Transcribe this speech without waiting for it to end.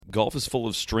Golf is full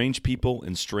of strange people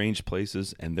in strange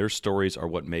places, and their stories are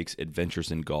what makes adventures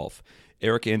in golf.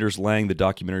 Eric Anders Lang, the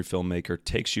documentary filmmaker,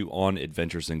 takes you on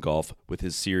adventures in golf with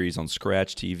his series on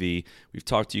Scratch TV. We've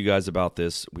talked to you guys about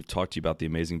this. We've talked to you about the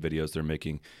amazing videos they're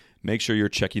making. Make sure you're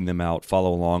checking them out.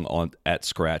 Follow along at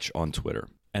Scratch on Twitter.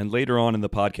 And later on in the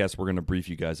podcast, we're going to brief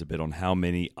you guys a bit on how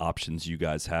many options you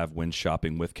guys have when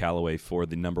shopping with Callaway for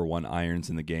the number one irons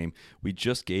in the game. We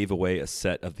just gave away a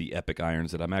set of the Epic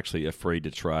irons that I'm actually afraid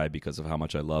to try because of how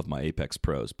much I love my Apex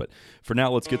Pros. But for now,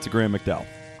 let's get to Graeme McDowell.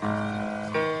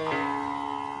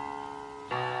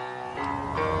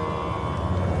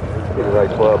 Be the right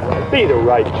club. Be the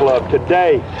right club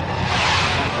today.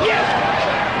 Yes!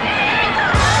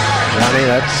 Johnny,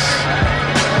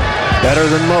 that's better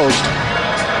than most.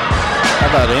 How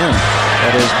about in?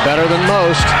 That is better than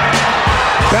most.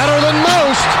 Better than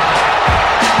most!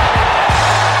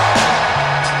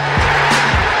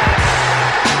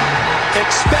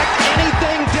 Expect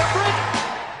anything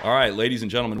different? All right, ladies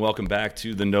and gentlemen, welcome back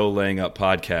to the No Laying Up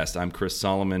podcast. I'm Chris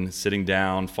Solomon, sitting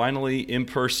down finally in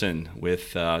person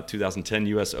with 2010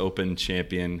 U.S. Open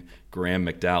champion Graeme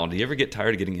McDowell. Do you ever get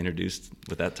tired of getting introduced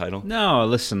with that title? No,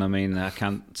 listen, I mean,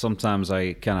 sometimes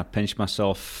I kind of pinch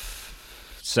myself.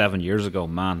 7 years ago,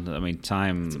 man. I mean,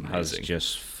 time has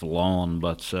just flown,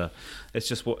 but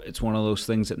it's one of those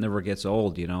things that never gets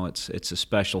old. You know, it's a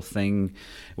special thing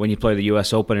when you play the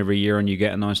U.S. Open every year and you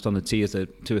get announced on the tee as the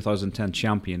 2010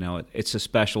 champion. You know, it's a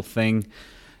special thing.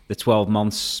 The 12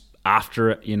 months after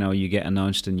it, you know, you get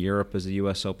announced in Europe as the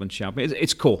U.S. Open champion.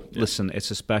 It's cool. Yeah. Listen, it's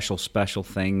a special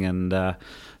thing, and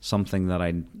something that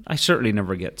I certainly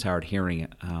never get tired hearing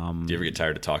it. Do you ever get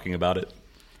tired of talking about it?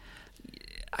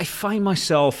 I find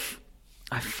myself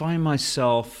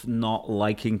not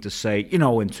liking to say, you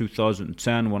know, in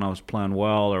 2010 when I was playing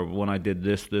well, or when I did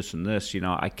this, and this. You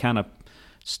know, I kind of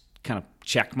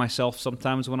check myself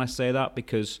sometimes when I say that,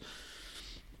 because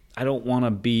I don't want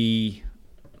to be.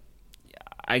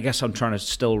 I guess I'm trying to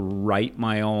still write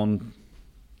my own.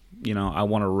 You know, I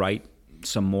want to write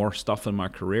some more stuff in my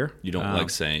career. You don't like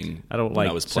saying. I don't like.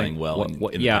 I was playing well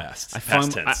in the past.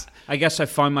 Past tense. I guess I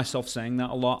find myself saying that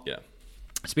a lot. Yeah.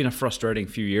 It's been a frustrating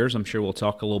few years. I'm sure we'll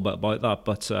talk a little bit about that,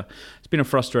 but it's been a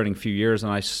frustrating few years.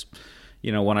 And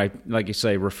you know, when I, like you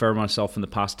say, refer myself in the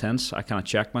past tense, I kind of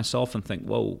check myself and think,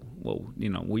 whoa, you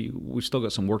know, we still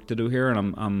got some work to do here.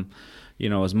 And I'm, you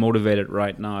know, as motivated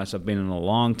right now as I've been in a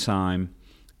long time.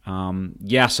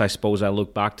 Yes, I suppose I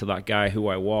look back to that guy who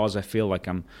I was. I feel like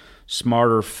I'm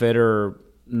smarter, fitter,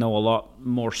 know a lot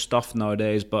more stuff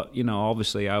nowadays, but you know,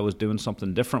 obviously I was doing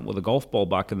something different with a golf ball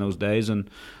back in those days, and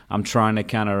I'm trying to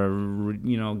kind of,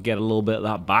 you know, get a little bit of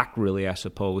that back, really, I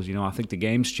suppose. You know, I think the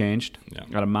game's changed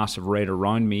at a massive rate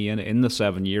around me in the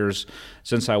 7 years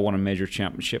since I won a major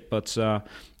championship, but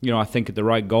you know, I think at the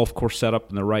right golf course setup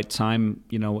and the right time,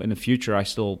 you know, in the future, I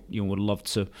still, you know, would love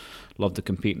to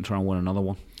compete and try and win another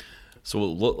one. So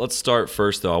let's start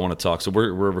first, though. I want to talk. So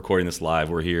we're recording this live.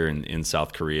 We're here in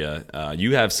South Korea.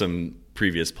 You have some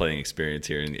previous playing experience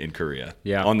here in Korea,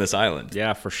 on this island.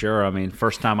 Yeah, for sure. I mean,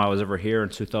 first time I was ever here in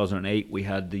 2008, we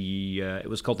had it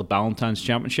was called the Ballantyne's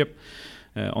Championship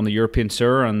on the European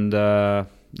Tour, and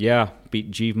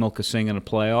beat Jeev Milka Singh in a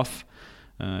playoff.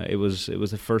 It was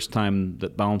the first time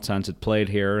that Ballantyne's had played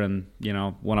here, and you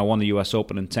know, when I won the U.S.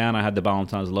 Open in 10, I had the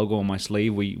Ballantyne's logo on my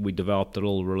sleeve. We developed a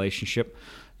little relationship.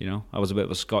 You know, I was a bit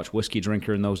of a Scotch whiskey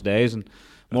drinker in those days, and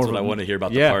that's what I want to hear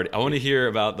about the party. I want to hear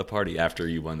about the party after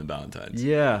you won the Ballantyne's.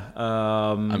 Yeah.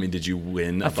 I mean, did you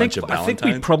win a bunch of Ballantynes? I think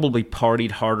we probably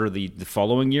partied harder the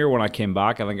following year when I came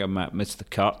back. I think I missed the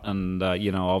cut, and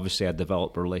you know, obviously I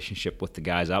developed a relationship with the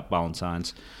guys at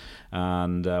Ballantyne's,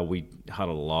 and we had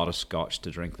a lot of Scotch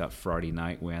to drink that Friday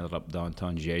night. We ended up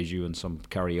downtown Jeju in some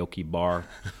karaoke bar,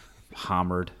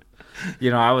 hammered.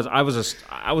 You know, I was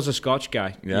a Scotch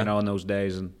guy, you know, in those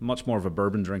days, and much more of a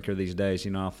bourbon drinker these days.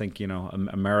 You know, I think, you know,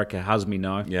 America has me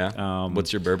now. Yeah.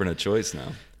 What's your bourbon of choice now?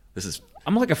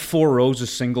 I'm like a Four Roses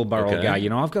single barrel guy. You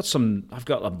know, I've got a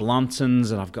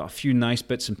Blantons, and I've got a few nice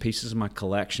bits and pieces in my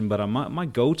collection, but my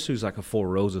go-to is like a Four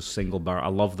Roses single barrel. I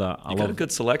love that. You got a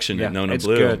good selection at Nona it's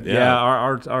Blue. Good. Yeah,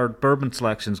 our bourbon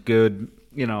selection's good.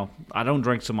 You know, I don't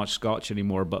drink so much Scotch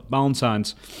anymore, but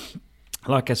Ballantyne's,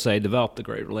 like I say, developed a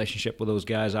great relationship with those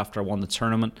guys after I won the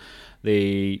tournament.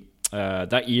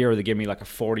 That year, they gave me like a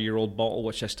 40-year-old bottle,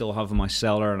 which I still have in my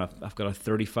cellar, and I've got a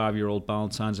 35-year-old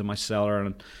Ballantyne's in my cellar.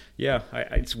 And yeah,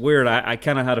 it's weird. I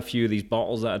kind of had a few of these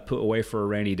bottles that I'd put away for a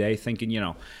rainy day, thinking, you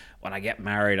know, when I get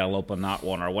married, I'll open that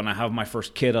one, or when I have my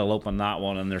first kid, I'll open that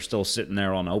one, and they're still sitting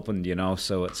there unopened, you know.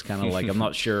 So it's kind of like, I'm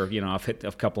not sure, you know, I've hit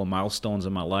a couple of milestones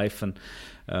in my life, and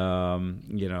I'm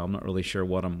not really sure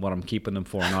what I'm keeping them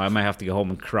for now. I might have to go home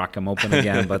and crack them open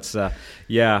again. But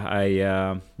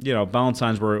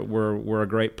Valentine's we're a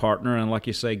great partner, and like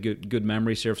you say, good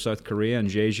memories here of South Korea and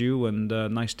Jeju,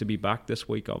 and nice to be back this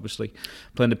week. Obviously,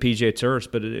 playing the PGA Tours,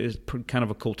 but it is kind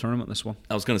of a cool tournament, this one.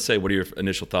 I was going to say, what are your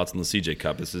initial thoughts on the CJ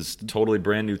Cup? This is a totally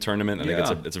brand new tournament. I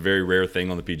think it's a very rare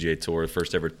thing on the PGA Tour.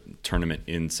 First ever tournament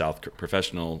in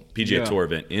professional PGA Tour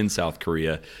event in South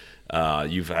Korea.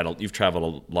 You've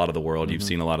traveled a lot of the world. You've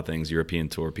seen a lot of things. European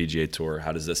Tour, PGA Tour.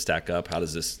 How does this stack up? How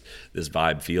does this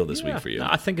vibe feel this week for you?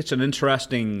 I think it's an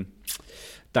interesting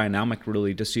dynamic,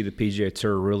 really, to see the PGA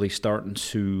Tour really starting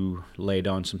to lay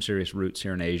down some serious roots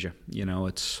here in Asia.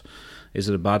 Is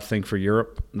it a bad thing for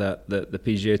Europe that the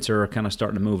PGA Tour are kind of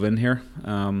starting to move in here?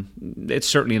 It's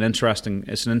certainly an interesting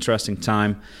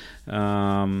time.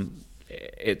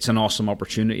 It's an awesome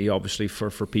opportunity, obviously, for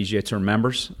PGA Tour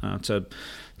members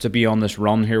to be on this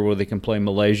run here where they can play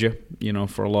Malaysia,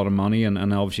 for a lot of money, and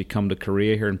obviously come to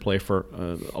Korea here and play for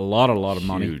a lot of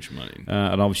money. Huge money.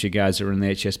 And obviously guys are in the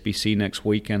HSBC next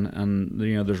week, and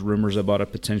there's rumors about a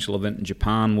potential event in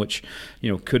Japan, which,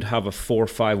 could have a 4 or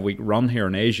 5 week run here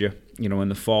in Asia, in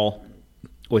the fall,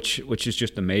 which is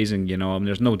just amazing.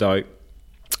 There's no doubt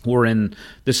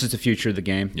this is the future of the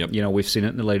game. Yep. We've seen it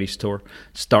in the ladies tour.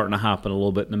 It's starting to happen a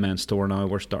little bit in the men's tour now.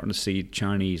 We're starting to see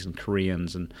Chinese and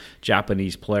Koreans and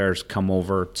Japanese players come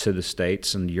over to the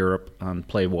States and Europe and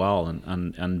play well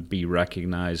and be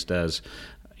recognized as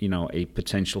a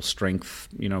potential strength,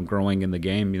 growing in the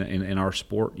game, in our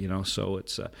sport, so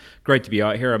it's great to be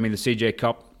out here. I mean, the CJ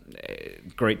Cup,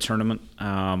 great tournament.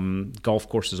 Golf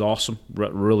course is awesome.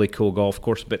 Really cool golf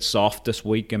course. A bit soft this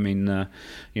week. I mean,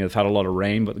 they've had a lot of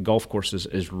rain, but the golf course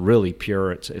is really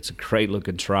pure. It's a great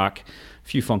looking track. A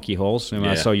few funky holes.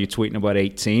 I saw you tweeting about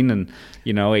 18, and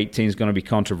 18 is going to be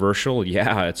controversial.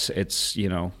 Yeah, it's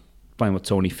playing with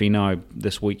Tony Finau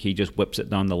this week. He just whips it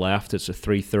down the left. It's a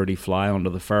 330 fly onto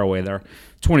the fairway there.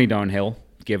 20 downhill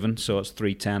given, so it's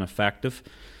 310 effective.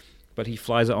 But he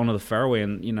flies it onto the fairway,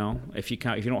 and if you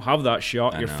don't have that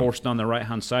shot, you're forced down the right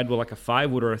hand side with like a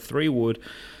 5-wood or a 3-wood.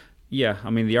 Yeah, I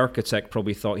mean, the architect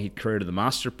probably thought he'd created the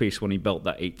masterpiece when he built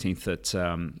that 18th at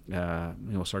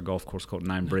what's our golf course called,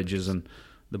 Nine Bridges, and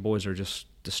the boys are just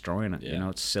destroying it. Yeah.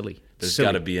 It's silly. There's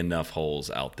got to be enough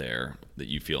holes out there that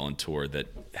you feel on tour that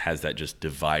has that just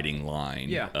dividing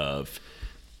line of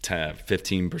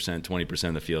 15%, 20%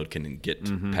 of the field can get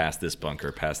past this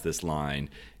bunker, past this line,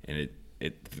 and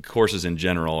the courses in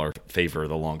general favor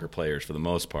the longer players for the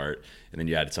most part, and then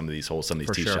you add some of these holes, some of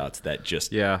these tee shots that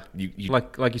just you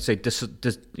like you say,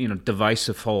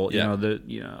 divisive hole.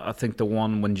 I think the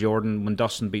one when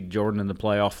Dustin beat Jordan in the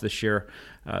playoff this year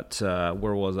at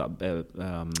where was that?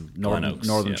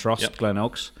 Northern Trust, Glen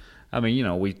Oaks. I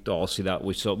mean, we all see that.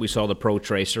 We saw the Pro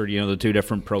Tracer, the two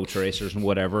different Pro Tracers and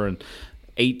whatever, and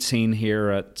 18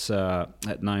 here at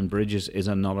Nine Bridges is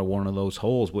another one of those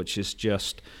holes, which is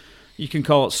just. You can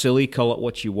call it silly, call it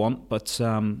what you want, but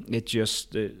it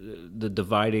just the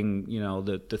dividing,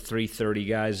 the 330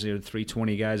 guys,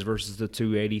 320 guys versus the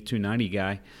 280, 290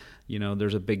 guy.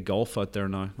 There's a big gulf out there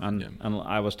now. And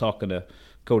I was talking to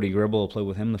Cody Gribble, I played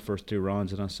with him the first 2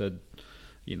 rounds, and I said,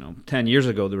 10 years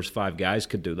ago there was 5 guys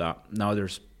could do that. Now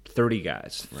there's 30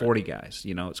 guys, 40 guys.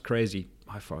 It's crazy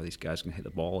how far these guys can hit the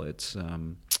ball. It's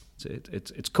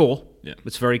cool. Yeah.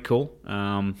 It's very cool.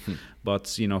 But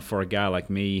for a guy like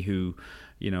me who,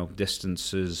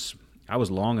 distances, I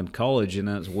was long in college, and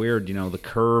it's weird. The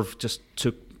curve just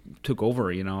took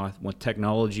over. With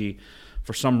technology,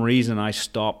 for some reason, I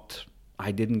stopped.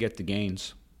 I didn't get the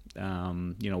gains.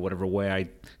 Whatever way I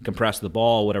compress the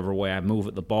ball, whatever way I move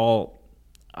at the ball,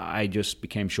 I just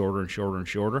became shorter and shorter and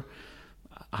shorter,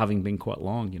 having been quite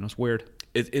long. It's weird.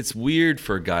 It's weird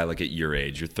for a guy like at your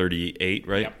age, you're 38,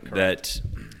 right? Yep, that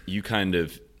you kind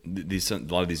of a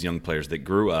lot of these young players that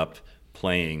grew up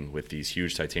playing with these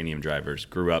huge titanium drivers,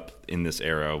 grew up in this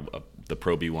era of the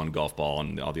Pro B1 golf ball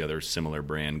and all the other similar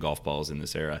brand golf balls in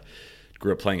this era,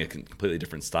 grew up playing a completely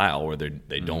different style where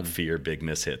they don't fear big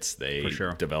mishits. They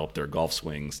develop their golf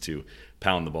swings to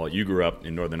pound the ball. You grew up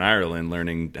in Northern Ireland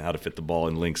learning how to fit the ball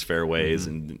in links fairways,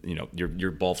 and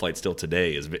your ball flight still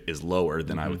today is lower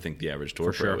than I would think the average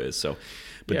tour pro is. So,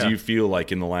 but do you feel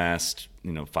like in the last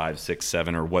 5, 6,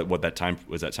 7, or what that time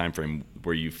was, that time frame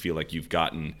where you feel like you've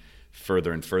gotten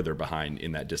further and further behind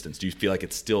in that distance? Do you feel like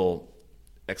it's still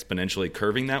exponentially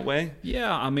curving that way?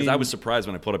 Yeah, I mean, I was surprised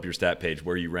when I pulled up your stat page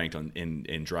where you ranked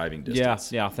in driving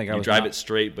distance. Yeah, I think I was drive it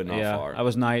straight but not far. I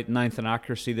was ninth in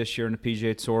accuracy this year in the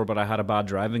PGA Tour, but I had a bad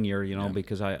driving year,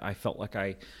 because I felt like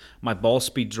my ball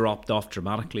speed dropped off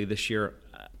dramatically this year.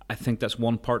 I think that's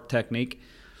one part technique,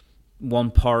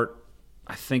 one part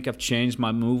I think I've changed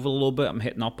my move a little bit. I'm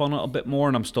hitting up on it a bit more,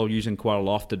 and I'm still using quite a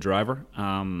lofted driver.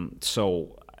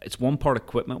 So it's one part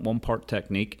equipment, one part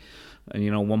technique,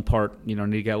 and one part need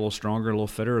to get a little stronger, a little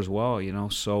fitter as well.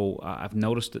 So I've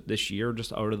noticed that this year,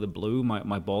 just out of the blue,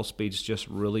 my ball speed's just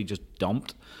really just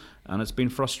dumped, and it's been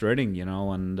frustrating.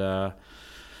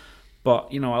 But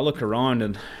I look around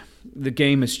and the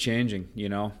game is changing.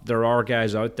 There are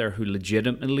guys out there who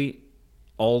legitimately,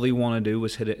 all they want to do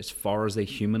is hit it as far as they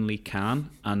humanly can,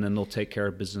 and then they'll take care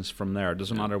of business from there. It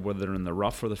doesn't matter whether they're in the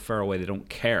rough or the fairway. They don't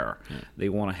care. Yeah. They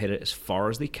want to hit it as far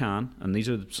as they can, and these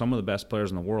are some of the best players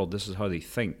in the world. This is how they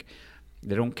think.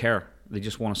 They don't care. They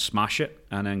just want to smash it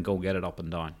and then go get it up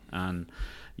and down. And,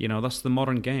 that's the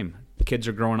modern game. Kids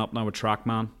are growing up now with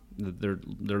TrackMan. They're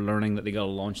learning that they got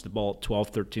to launch the ball at 12,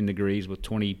 13 degrees with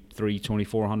 23,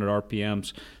 2400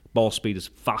 RPMs, ball speed as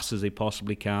fast as they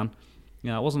possibly can.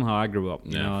 Yeah, it wasn't how I grew up.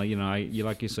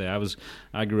 Like you say,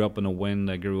 I grew up in the wind.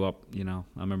 I grew up, I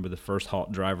remember the first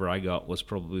hot driver I got was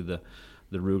probably the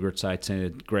Ruger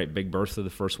Titanium Great Big Bertha, the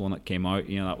first one that came out.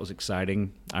 That was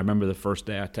exciting. I remember the first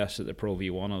day I tested the Pro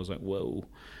V1, I was like, whoa.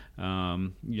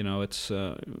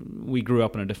 We grew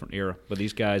up in a different era, but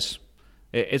these guys,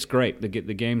 it's great. The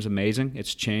game's amazing.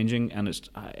 It's changing, and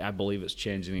I believe it's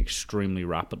changing extremely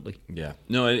rapidly. Yeah.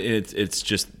 No, it's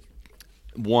just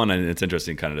one, and it's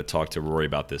interesting kind of to talk to Rory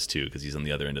about this too, because he's on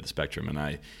the other end of the spectrum,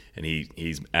 and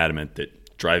he's adamant that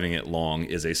driving it long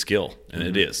is a skill, and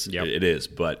it is. Yep. It is,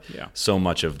 but so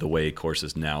much of the way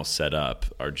courses now set up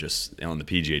are just, on the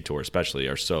PGA Tour especially,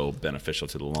 are so beneficial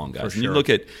to the long guys. For and sure. you look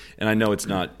at, and I know it's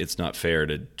not fair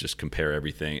to just compare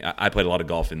everything. I played a lot of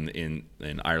golf in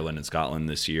Ireland and Scotland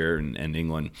this year, and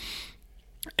England,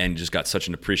 and just got such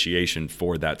an appreciation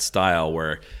for that style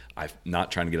where I'm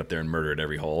not trying to get up there and murder at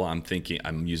every hole. I'm thinking,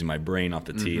 I'm using my brain off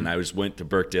the tee. And I just went to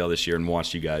Birkdale this year and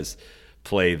watched you guys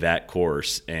play that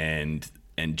course, and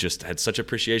just had such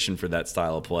appreciation for that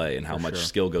style of play and how much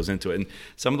skill goes into it. And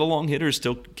some of the long hitters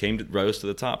still rose to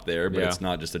the top there, but it's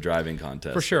not just a driving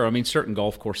contest. For sure. I mean, certain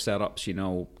golf course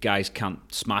setups, guys can't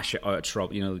smash it out of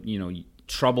trouble.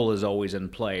 Trouble is always in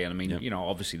play. And I mean,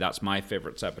 obviously that's my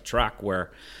favorite type of track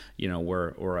where,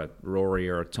 where a Rory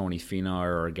or a Tony Finau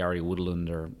or a Gary Woodland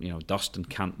or, Dustin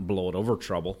can't blow it over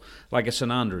trouble. Like a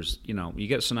St Andrews, you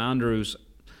get St Andrews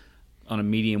on a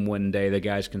medium wind day, the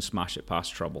guys can smash it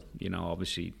past trouble.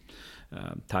 Obviously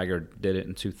Tiger did it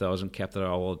in 2000, kept it out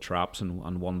of all the traps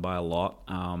and won by a lot.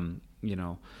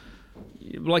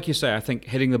 Like you say, I think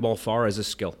hitting the ball far is a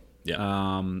skill. Yeah.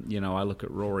 I look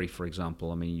at Rory, for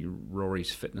example. I mean,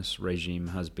 Rory's fitness regime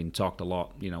has been talked a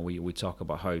lot. We talk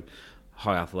about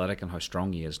how athletic and how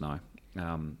strong he is now,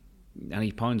 and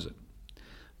he pounds it.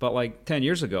 But like 10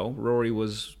 years ago, Rory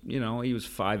was, he was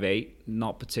 5'8",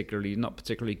 not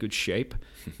particularly good shape,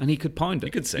 and he could pound it.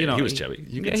 You could say he was chubby.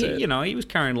 You could say he was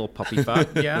carrying a little puppy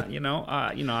fat.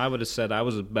 I would have said I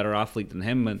was a better athlete than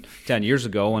him 10 years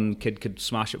ago, and kid could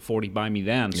smash it 40 by me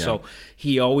then. Yeah. So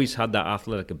he always had that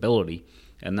athletic ability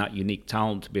and that unique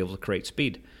talent to be able to create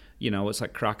speed. It's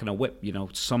like cracking a whip.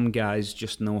 Some guys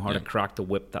just know how to crack the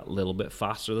whip that little bit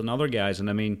faster than other guys. And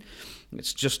I mean,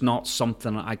 it's just not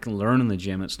something I can learn in the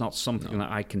gym. It's not something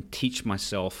that I can teach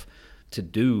myself to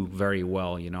do very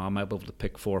well. I might be able to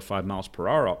pick 4 or 5 miles per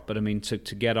hour up, but I mean, to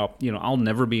get up, I'll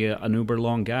never be an uber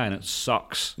long guy, and it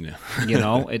sucks. Yeah.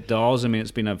 It does. I mean, it's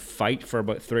been a fight for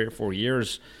about 3 or 4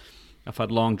 years. I've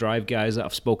had long drive guys that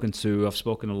I've spoken to. I've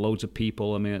spoken to loads of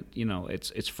people. I mean,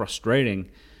 it's frustrating.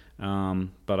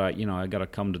 But I got to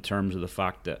come to terms with the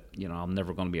fact that, I'm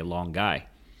never going to be a long guy.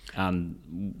 And,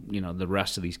 the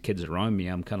rest of these kids around me,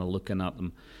 I'm kind of looking at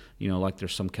them, like they're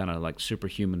some kind of like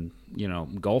superhuman,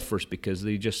 golfers, because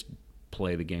they just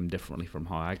play the game differently from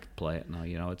how I could play it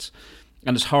now.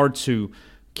 It's hard to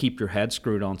keep your head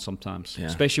screwed on sometimes,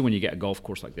 especially when you get a golf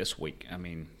course like this week. I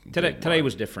mean, today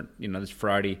was different. This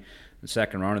Friday, the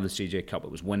second round of the CJ Cup,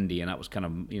 it was windy, and that was kind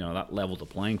of, that leveled the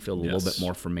playing field a little bit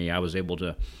more for me. I was able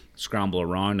to scramble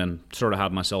around and sort of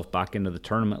had myself back into the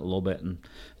tournament a little bit and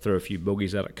throw a few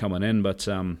bogeys at it coming in. But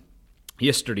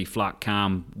yesterday, flat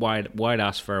calm,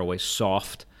 wide-ass fairway,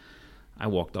 soft. I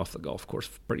walked off the golf course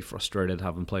pretty frustrated,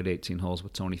 having played 18 holes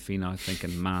with Tony Finau,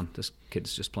 thinking, man, this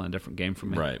kid's just playing a different game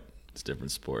from me. Right. It's a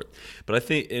different sport. But I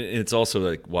think it's also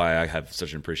like why I have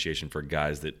such an appreciation for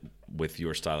guys that with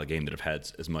your style of game that have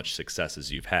had as much success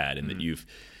as you've had, and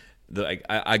that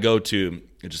I go to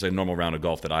just a normal round of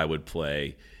golf that I would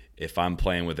play, if I'm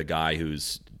playing with a guy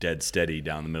who's dead steady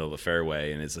down the middle of the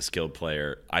fairway and is a skilled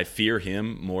player, I fear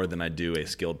him more than I do a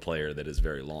skilled player that is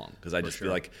very long, because I just feel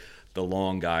like the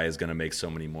long guy is going to make so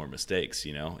many more mistakes,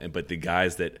 but the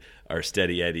guys that are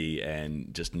steady Eddie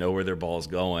and just know where their ball's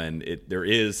going,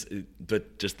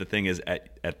 but just the thing is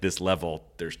at this level,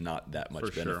 there's not that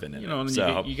much benefit in it.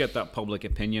 And you get that public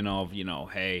opinion of,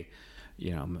 hey,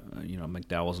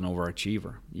 McDowell's an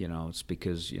overachiever. It's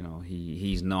because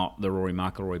he's not the Rory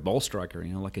McIlroy ball striker.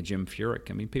 Like a Jim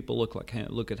Furyk. I mean, people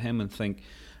look at him and think,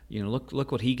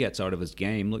 look what he gets out of his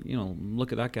game.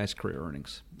 Look at that guy's career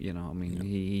earnings. He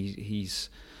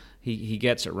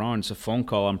gets it wrong. It's a phone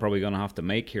call I'm probably going to have to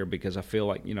make here, because I feel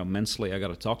like mentally I got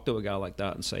to talk to a guy like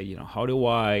that and say, how do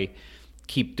I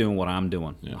keep doing what I'm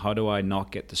doing? How do I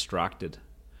not get distracted?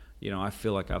 I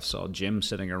feel like I've saw Jim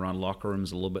sitting around locker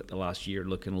rooms a little bit the last year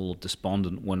looking a little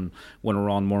despondent when we're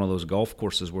on one of those golf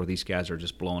courses where these guys are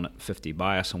just blowing at 50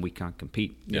 by us and we can't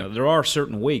compete. There are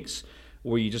certain weeks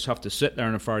where you just have to sit there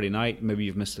on a Friday night, maybe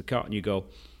you've missed the cut, and you go,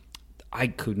 I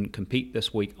couldn't compete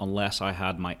this week unless I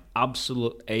had my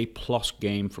absolute A-plus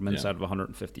game from inside of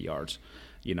 150 yards.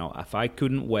 If I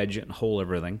couldn't wedge it and hole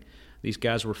everything, these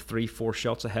guys were 3-4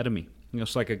 shots ahead of me.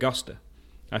 It's like Augusta.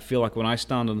 I feel like when I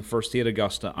stand on the first tee at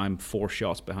Augusta, I'm 4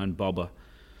 shots behind Bubba.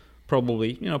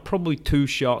 Probably 2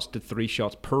 shots to 3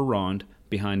 shots per round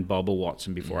behind Bubba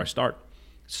Watson before I start.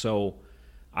 So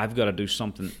I've got to do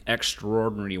something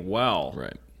extraordinarily well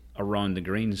around the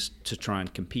greens to try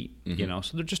and compete. So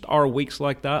there just are weeks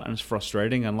like that, and it's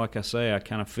frustrating. And like I say, I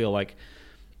kind of feel like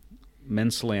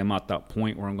mentally I'm at that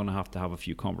point where I'm going to have a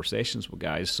few conversations with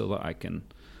guys so that I can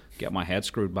get my head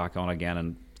screwed back on again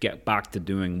and get back to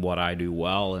doing what I do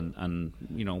well, and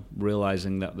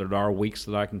realizing that there are weeks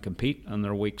that I can compete, and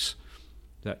there are weeks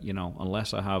that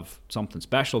unless I have something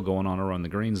special going on around the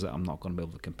greens, that I'm not going to be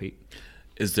able to compete.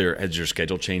 Has your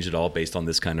schedule changed at all based on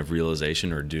this kind of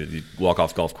realization, or do you walk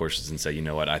off golf courses and say, you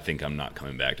know what, I think I'm not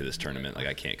coming back to this tournament, like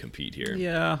I can't compete here?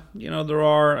 Yeah, there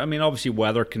are. I mean, obviously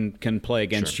weather can play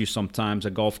against you sometimes. A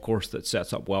golf course that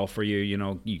sets up well for you,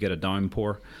 you get a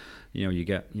downpour, you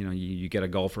get a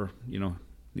golfer,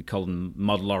 we call them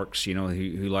mudlarks,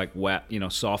 who like wet,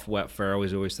 soft, wet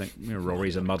fairways. I always think,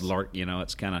 Rory's a mudlark.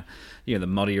 It's kind of, the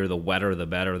muddier, the wetter, the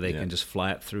better. They can just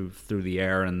fly it through the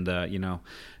air, and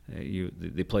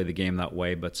they play the game that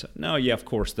way. But no, of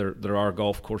course, there are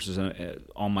golf courses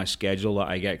on my schedule that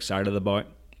I get excited about.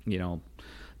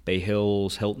 Bay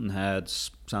Hills, Hilton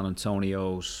Heads, San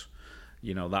Antonio's,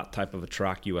 that type of a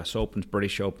track. U.S. Opens,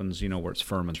 British Opens, where it's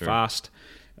firm and fast.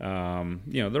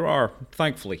 There are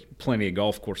thankfully plenty of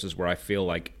golf courses where I feel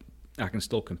like I can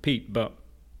still compete, but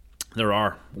there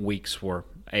are weeks where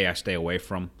I stay away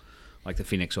from, like the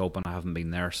Phoenix Open. I haven't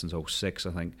been there since 2006.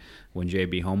 I think when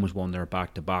JB Holmes won there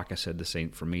back to back, I said, this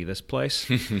ain't for me, this place.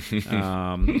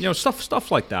 Stuff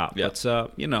like that. Yep. But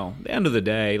at the end of the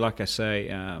day, like I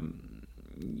say,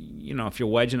 if you're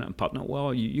wedging it and putting it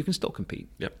well, you can still compete.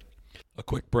 Yep. A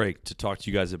quick break to talk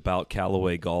to you guys about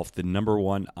Callaway Golf, the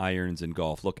 #1 irons in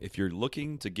golf. Look, if you're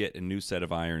looking to get a new set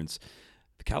of irons,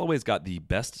 Callaway's got the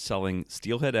best-selling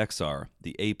Steelhead XR,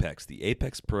 the Apex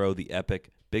Pro, the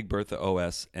Epic, Big Bertha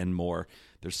OS, and more.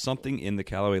 There's something in the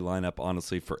Callaway lineup,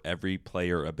 honestly, for every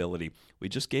player ability. We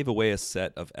just gave away a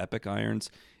set of Epic irons,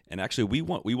 and actually we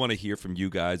want to hear from you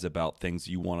guys about things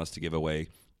you want us to give away.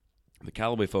 The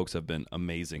Callaway folks have been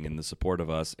amazing in the support of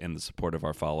us and the support of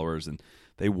our followers, and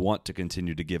they want to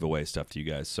continue to give away stuff to you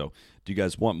guys. So do you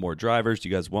guys want more drivers? Do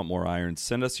you guys want more irons?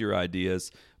 Send us your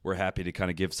ideas. We're happy to kind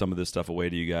of give some of this stuff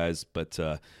away to you guys. But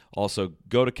also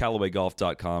go to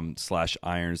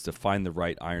CallawayGolf.com/irons to find the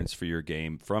right irons for your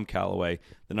game from Callaway,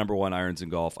 the #1 irons in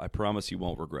golf. I promise you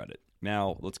won't regret it.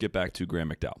 Now let's get back to Graeme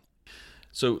McDowell.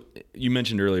 So you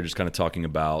mentioned earlier just kind of talking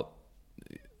about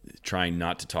trying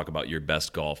not to talk about your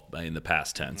best golf in the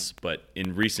past tense, but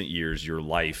in recent years, your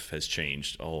life has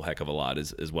changed a whole heck of a lot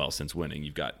as well since winning.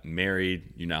 You've got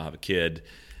married, you now have a kid,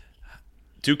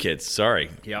 2 kids, sorry.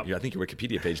 Yep. I think your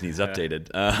Wikipedia page needs updated.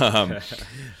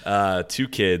 2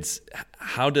 kids.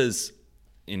 How does,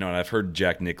 and I've heard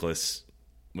Jack Nicklaus,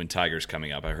 when Tiger's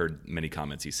coming up, I heard many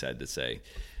comments he said to say,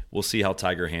 we'll see how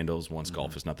Tiger handles once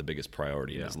golf is not the biggest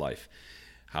priority in his life.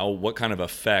 What kind of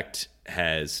effect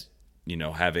has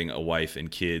having a wife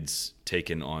and kids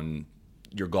taken on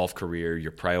your golf career,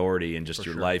 your priority, and just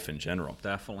your life in general?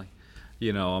 Definitely.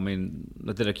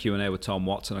 I did a Q&A with Tom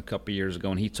Watson a couple of years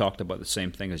ago, and he talked about the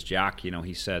same thing as Jack.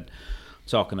 He said,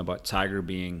 talking about Tiger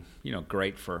being,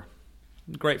 great for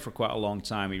quite a long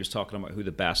time. He was talking about who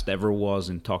the best ever was,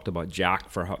 and talked about Jack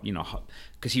for,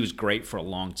 because he was great for a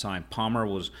long time. Palmer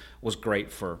was great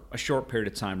for a short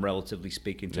period of time, relatively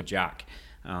speaking, to Jack.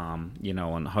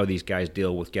 and how these guys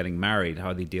deal with getting married,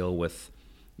 how they deal with,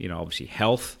 obviously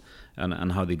health,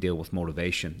 and how they deal with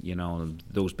motivation, and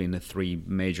those being the three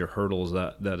major hurdles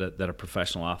that a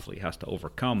professional athlete has to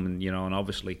overcome. And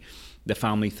obviously the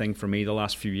family thing for me the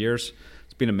last few years,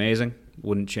 it's been amazing.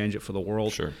 Wouldn't change it for the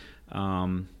world. Sure.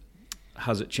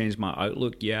 Has it changed my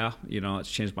outlook? Yeah.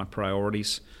 It's changed my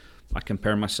priorities. I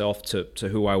compare myself to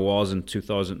who I was in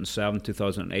 2007,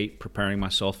 2008, preparing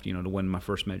myself, to win my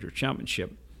first major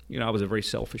championship. I was a very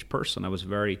selfish person. I was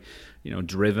very,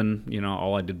 driven.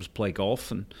 All I did was play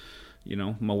golf, and,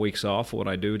 my weeks off, what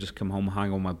I do, just come home,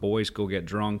 hang with my boys, go get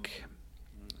drunk.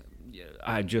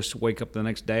 I just wake up the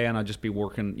next day and I'd just be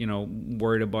working,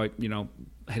 worried about,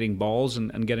 hitting balls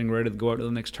and getting ready to go out to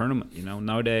the next tournament.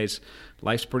 Nowadays,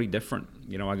 life's pretty different.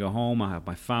 I go home, I have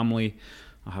my family,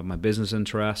 I have my business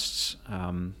interests.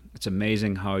 It's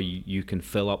amazing how you can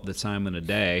fill up the time in a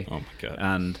day. Oh my God.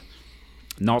 And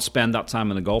not spend that time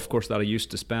in the golf course that I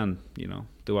used to spend.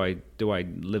 Do I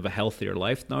live a healthier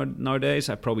life nowadays?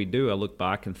 I probably do. I look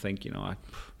back and think, I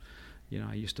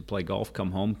used to play golf,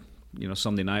 come home,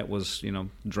 Sunday night was,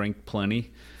 drink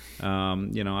plenty.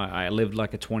 I lived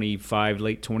like a 25,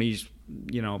 late 20s,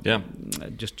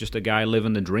 just a guy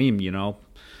living the dream,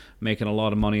 making a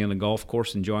lot of money on the golf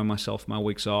course, enjoying myself, my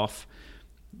weeks off,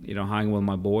 hanging with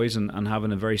my boys and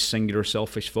having a very singular,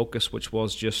 selfish focus, which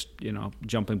was just,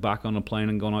 jumping back on a plane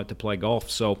and going out to play golf.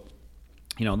 So,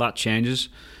 that changes.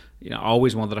 I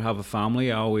always wanted to have a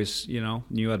family. I always,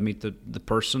 knew I'd meet the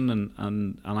person,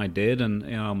 and I did. And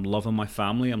I'm loving my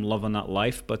family. I'm loving that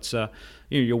life. But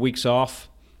your weeks off,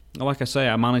 like I say,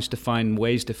 I managed to find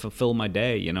ways to fulfill my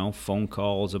day. Phone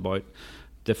calls about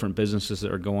different businesses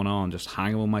that are going on, just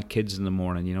hanging with my kids in the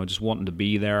morning. Just wanting to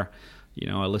be there.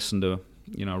 I listen to,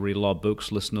 read a lot of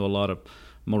books, listen to a lot of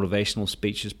motivational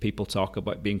speeches. People talk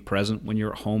about being present when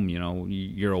you're at home.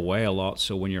 You're away a lot,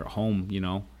 so when you're at home,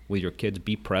 with your kids,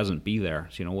 be present, be there.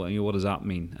 So, what does that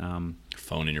mean?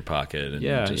 Phone in your pocket. And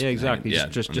exactly.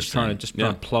 Just trying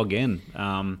to plug in.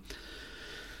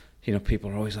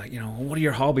 People are always like, what are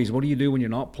your hobbies? What do you do when you're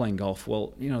not playing golf?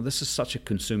 Well, this is such a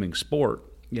consuming sport.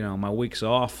 My weeks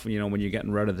off, when you're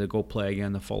getting ready to go play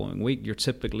again the following week, you're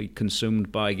typically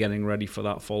consumed by getting ready for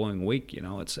that following week.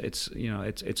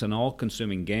 It's an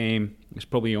all-consuming game. There's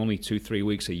probably only 2-3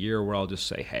 weeks a year where I'll just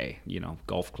say, hey,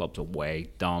 golf club's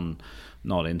away, done,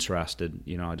 not interested.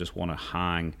 I just want to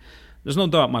hang. There's no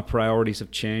doubt my priorities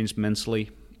have changed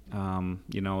immensely. I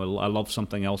love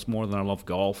something else more than I love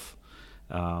golf.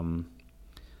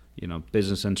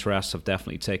 Business interests have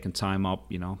definitely taken time up.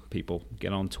 People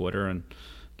get on Twitter and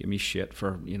give me shit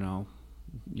for,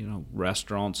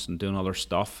 restaurants and doing other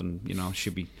stuff, and,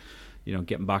 should be,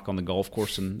 getting back on the golf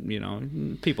course,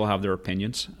 and, people have their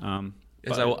opinions.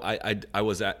 I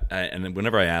was at, and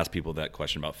whenever I ask people that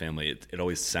question about family, it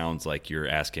always sounds like you're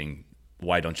asking,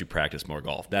 why don't you practice more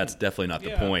golf? That's definitely not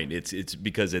the point. It's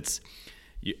because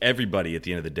everybody at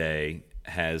the end of the day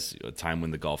has a time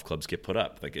when the golf clubs get put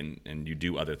up, and you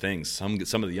do other things. Some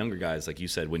of the younger guys, like you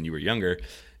said, when you were younger,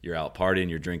 you're out partying,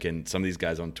 you're drinking. Some of these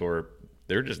guys on tour,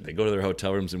 they go to their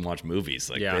hotel rooms and watch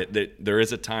movies. There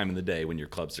is a time in the day when your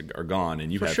clubs are gone,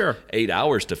 and you have 8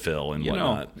 hours to fill and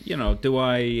whatnot. Do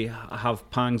I have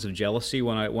pangs of jealousy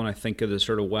when I think of the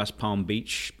sort of West Palm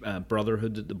Beach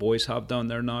brotherhood that the boys have down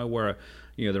there now, where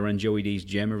they're in Joey D's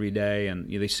gym every day, and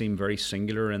they seem very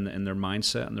singular in their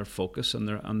mindset and their focus, and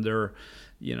they're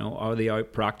are they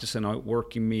out practicing, out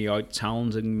working me, out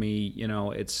talenting me?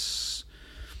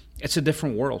 It's a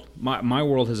different world. My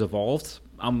world has evolved.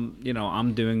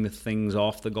 I'm doing the things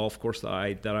off the golf course that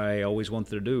I always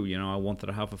wanted to do. I wanted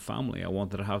to have a family. I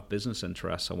wanted to have business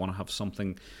interests. I want to have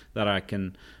something that I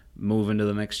can move into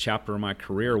the next chapter of my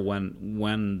career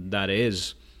when that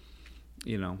is.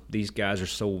 These guys are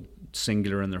so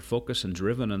singular in their focus and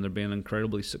driven, and they're being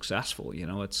incredibly successful.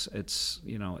 It's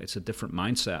a different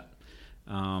mindset.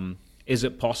 Is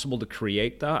it possible to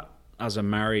create that as a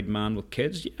married man with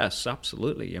kids? Yes,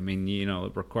 absolutely. I mean,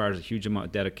 it requires a huge amount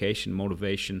of dedication,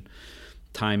 motivation,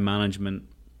 time management,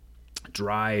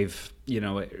 drive.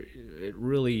 It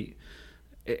really,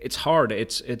 it's hard.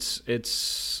 It's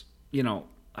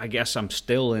I guess I'm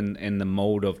still in the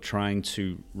mode of trying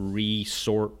to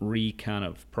kind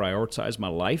of prioritize my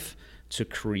life to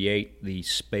create the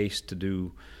space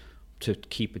to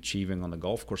keep achieving on the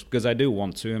golf course, because I do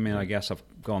want to. I mean, I guess I've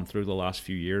gone through the last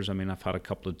few years. I mean, I've had a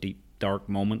couple of deep, dark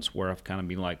moments where I've kind of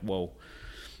been like, whoa,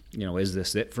 is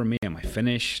this it for me? Am I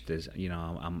finished? Is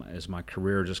my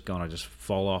career just gonna just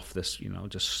fall off this,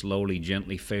 just slowly,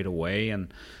 gently fade away,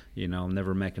 and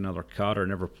never make another cut or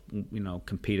never,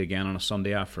 compete again on a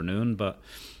Sunday afternoon? But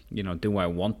do I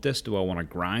want this? Do I want to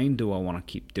grind? Do I want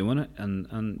to keep doing it? And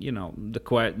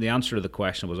the answer to the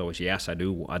question was always yes. I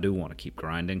do want to keep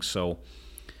grinding. So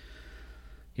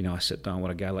I sit down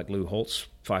with a guy like Lou Holtz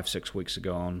 5-6 weeks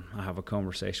ago, and I have a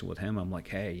conversation with him. I'm like,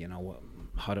 hey, what?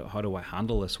 How do I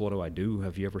handle this? What do I do?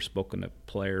 Have you ever spoken to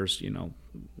players?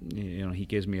 He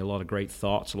gives me a lot of great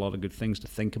thoughts, a lot of good things to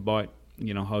think about.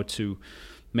 How to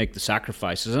make the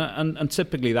sacrifices, and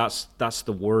typically that's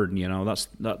the word.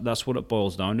 That's what it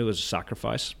boils down to, is a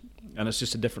sacrifice, and it's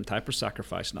just a different type of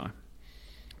sacrifice now.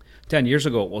 10 years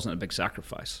ago, it wasn't a big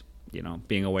sacrifice.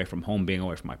 Being away from home, being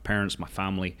away from my parents, my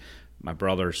family, my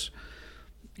brothers.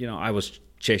 I was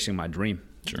chasing my dream.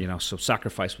 Sure. So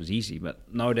sacrifice was easy, but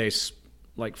nowadays.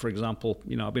 Like, for example,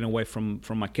 I've been away from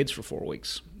my kids for 4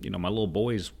 weeks. My little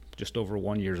boy's just over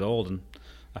 1 year old, and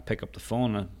I pick up the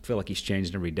phone and I feel like he's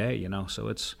changing every day, So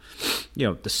it's,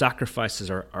 the sacrifices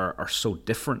are so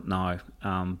different now.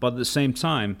 But at the same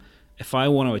time, if I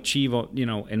want to achieve,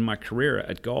 in my career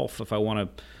at golf, if I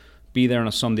want to be there on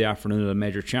a Sunday afternoon at a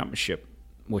major championship,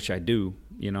 which I do,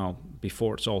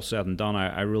 before it's all said and done,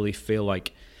 I really feel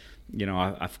like,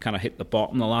 I've kind of hit the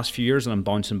bottom the last few years and I'm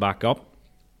bouncing back up.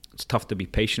 It's tough to be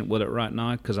patient with it right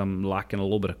now because I'm lacking a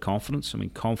little bit of confidence. I mean,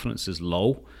 confidence is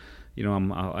low.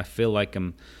 I feel like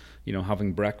I'm,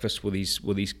 having breakfast with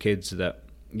these kids that,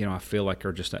 I feel like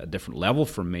are just at a different level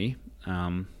from me.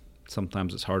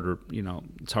 Sometimes it's hard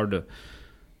to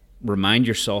remind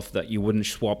yourself that you wouldn't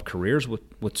swap careers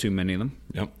with too many of them.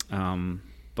 Yep.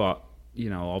 But,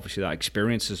 obviously that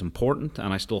experience is important,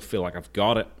 and I still feel like I've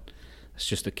got it. It's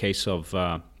just a case of,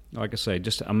 like I say,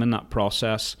 I'm in that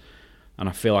process. And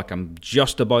I feel like I'm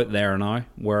just about there now,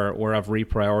 where I've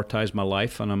reprioritized my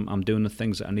life, and I'm doing the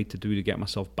things that I need to do to get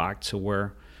myself back to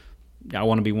where I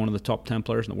want to be one of the top 10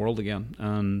 players in the world again.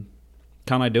 And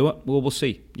can I do it? Well, we'll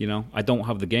see. I don't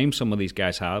have the game some of these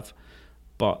guys have,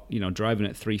 but driving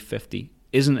at 350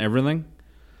 isn't everything,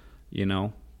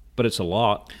 but it's a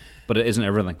lot. But it isn't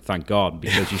everything, thank God,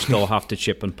 because you still have to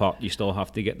chip and putt, you still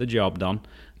have to get the job done,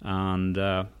 and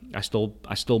I still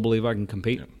believe I can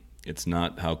compete. Yeah. It's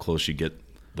not how close you get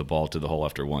the ball to the hole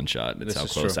after one shot. It's how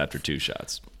close after two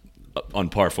shots. On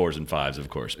par 4s and 5s, of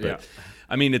course. But, yeah.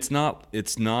 I mean, it's not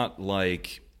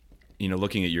like,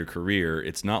 looking at your career,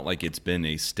 it's not like it's been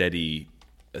a steady,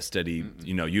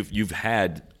 you've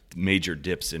had major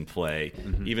dips in play,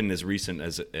 even as recent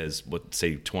as what,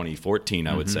 say 2014,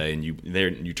 I would say, and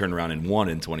you turn around and won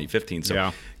in 2015.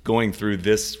 So going through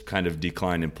this kind of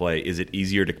decline in play, is it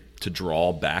easier to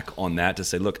draw back on that, to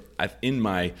say, look, in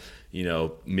my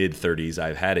mid 30s,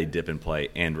 I've had a dip in play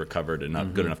and recovered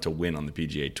enough, good enough to win on the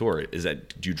PGA Tour?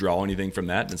 Do you draw anything from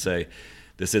that and say,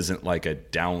 this isn't like a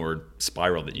downward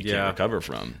spiral that you can't recover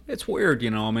from? It's weird,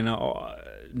 I mean,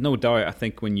 no doubt. I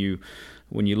think when you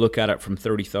look at it from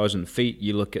 30,000 feet,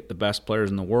 you look at the best players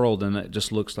in the world, and it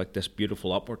just looks like this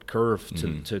beautiful upward curve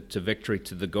to victory,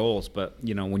 to the goals. But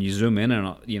when you zoom in,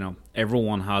 and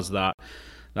everyone has that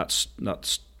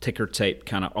ticker tape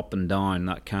kind of up and down,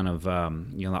 that kind of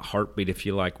that heartbeat, if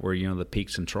you like, where the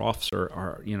peaks and troughs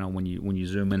are when you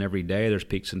zoom in every day, there's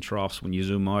peaks and troughs. When you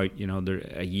zoom out,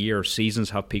 a year,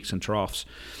 seasons have peaks and troughs.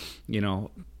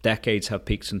 Decades have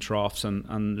peaks and troughs,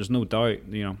 and there's no doubt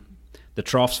the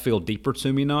troughs feel deeper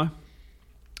to me now,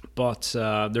 but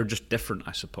they're just different,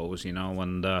 I suppose.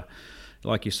 And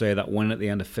like you say, that win at the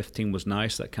end of 15 was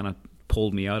nice. That kind of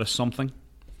pulled me out of something.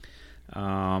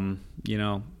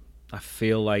 I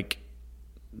feel like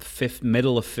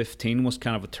middle of 15 was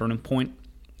kind of a turning point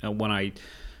when I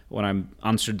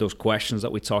answered those questions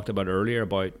that we talked about earlier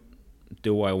about,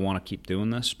 do I want to keep doing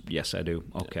this? Yes, I do.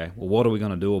 Okay, well, what are we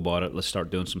going to do about it? Let's start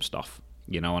doing some stuff.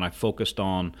 And I focused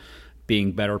on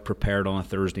being better prepared on a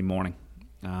Thursday morning.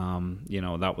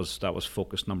 That was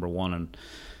focus number one, and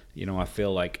I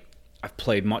feel like I've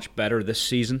played much better this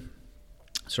season.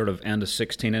 Sort of end of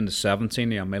 16 into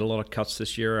 17. I made a lot of cuts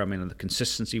this year. I mean, the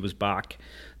consistency was back.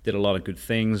 Did a lot of good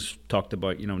things. Talked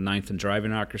about, ninth in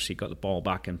driving accuracy, got the ball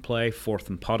back in play. Fourth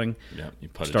in putting. Yeah, you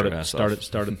putted your ass off.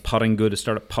 Started putting good.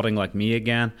 Started putting like me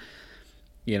again.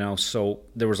 So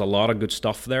there was a lot of good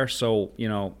stuff there. So,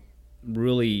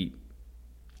 really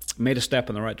made a step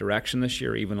in the right direction this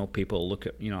year, even though people look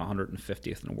at,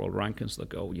 150th in the world rankings, they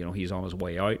go, he's on his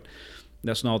way out.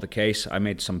 That's not the case. I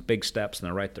made some big steps in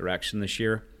the right direction this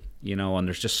year, and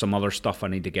there's just some other stuff I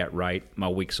need to get right. My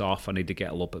weeks off, I need to get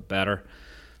a little bit better,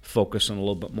 focus on a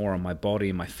little bit more on my body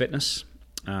and my fitness.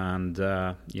 and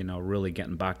really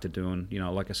getting back to doing,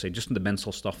 like I say, just the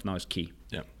mental stuff now is key.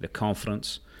 Yeah. The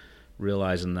confidence,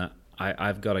 realizing that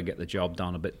I've got to get the job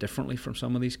done a bit differently from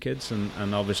some of these kids,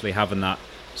 and obviously having that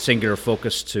singular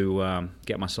focus to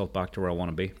get myself back to where I want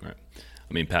to be. Right.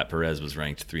 I mean, Pat Perez was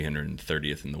ranked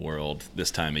 330th in the world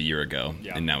this time a year ago,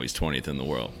 and now he's 20th in the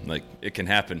world. Like, it can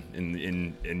happen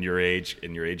in your age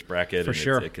bracket. For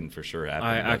sure. It can for sure happen.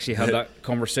 I actually had that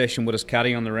conversation with his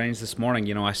caddy on the range this morning.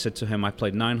 I said to him, I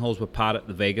played 9 holes with Pat at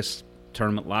the Vegas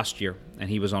tournament last year, and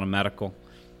he was on a medical,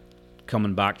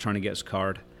 coming back, trying to get his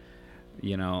card.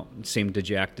 Seemed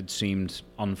dejected, seemed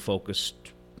unfocused,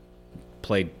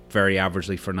 played very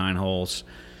averagely for 9 holes.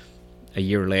 A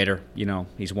year later,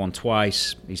 he's won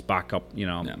twice. He's back up.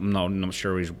 I'm not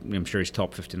sure he's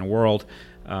top 50 in the world.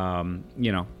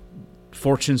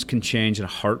 Fortunes can change in a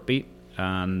heartbeat,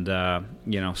 and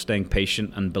staying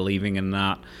patient and believing in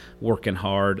that, working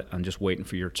hard, and just waiting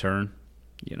for your turn.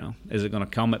 Is it going to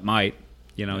come? It might.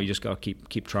 You just got to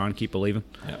keep trying, keep believing.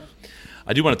 Yeah.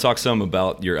 I do want to talk some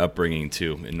about your upbringing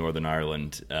too in Northern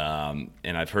Ireland, and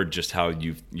I've heard just how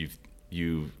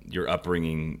your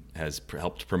upbringing has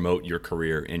helped promote your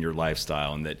career and your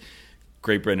lifestyle, and that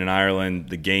Great Britain and Ireland,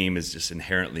 the game is just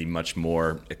inherently much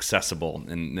more accessible.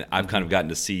 And I've kind of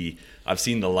I've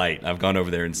seen the light. I've gone over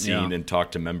there and seen and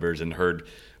talked to members and heard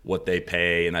what they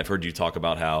pay. And I've heard you talk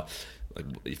about how, like,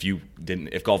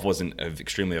 if golf wasn't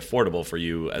extremely affordable for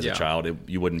you as a child,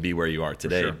 you wouldn't be where you are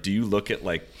today. Sure. Do you look at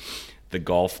like the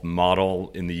golf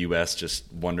model in the U.S., just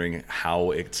wondering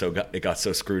how it got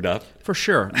so screwed up? For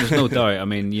sure, there's no doubt. I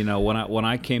mean, when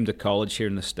I came to college here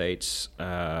in the States,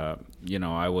 I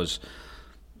was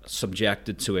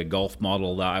subjected to a golf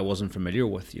model that I wasn't familiar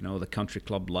with. The country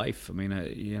club life. I mean,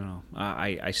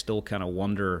 I still kind of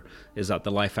wonder, is that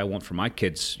the life I want for my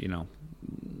kids?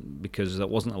 Because that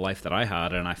wasn't the life that I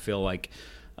had, and I feel like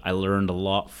I learned a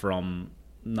lot from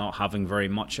not having very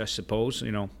much, I suppose.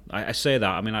 I say that.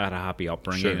 I mean, I had a happy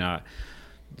upbringing. Sure.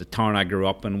 The town I grew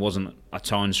up in wasn't a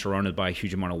town surrounded by a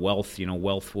huge amount of wealth.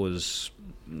 Wealth was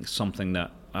something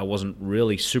that I wasn't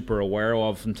really super aware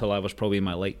of until I was probably in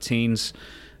my late teens.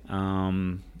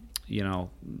 The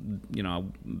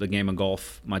game of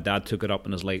golf, my dad took it up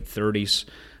in his late 30s.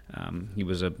 He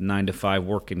was a 9-to-5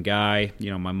 working guy.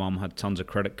 My mom had tons of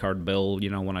credit card bill.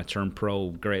 When I turned pro,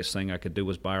 greatest thing I could do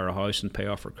was buy her a house and pay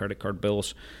off her credit card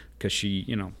bills, because she,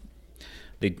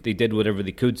 they did whatever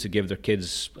they could to give their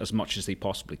kids as much as they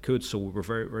possibly could. So we were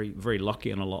very, very, very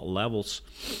lucky on a lot of levels.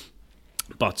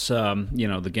 But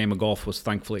the game of golf was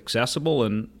thankfully accessible,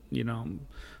 and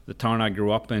the town I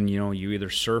grew up in, you either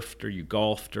surfed or you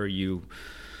golfed or you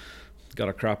got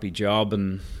a crappy job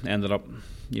and ended up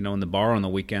in the bar on the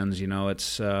weekends.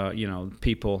 It's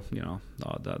people,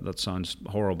 that sounds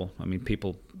horrible. I mean,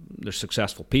 people, there's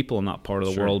successful people in that part of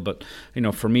the Sure. world, but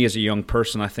for me as a young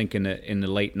person, I think in the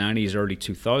late 90s, early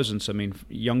 2000s, I mean,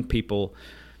 young people,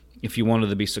 if you wanted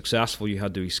to be successful, you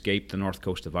had to escape the north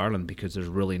coast of Ireland, because there's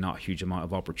really not a huge amount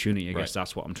of opportunity. I guess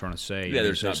that's what I'm trying to say. Yeah,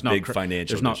 there's not big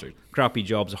financial district. Crappy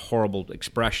jobs, a horrible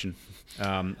expression.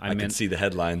 I can see the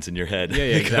headlines in your head. Yeah,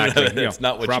 exactly. It's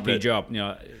not what crappy you meant.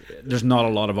 job. There's not a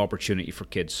lot of opportunity for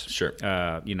kids. Sure.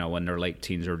 In their late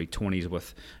teens, early 20s,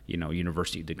 with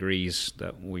university degrees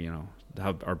that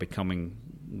are becoming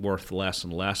worth less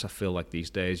and less. I feel like these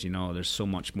days, there's so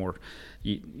much more.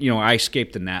 I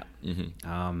escaped the net.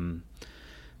 Mm-hmm.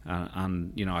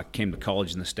 And I came to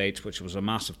college in the States, which was a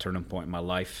massive turning point in my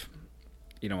life.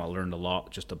 I learned a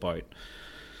lot just about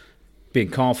being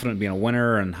confident, being a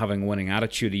winner, and having a winning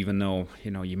attitude, even though,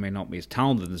 you may not be as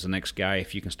talented as the next guy.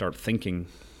 If you can start thinking,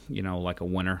 like a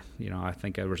winner. I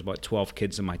think there was about 12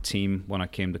 kids in my team when I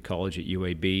came to college at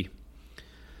UAB.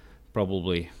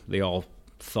 Probably they all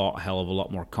thought a hell of a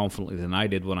lot more confidently than I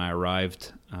did when I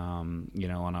arrived. And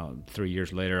 3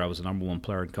 years later, I was the number one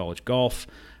player in college golf.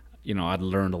 I'd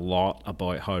learned a lot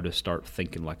about how to start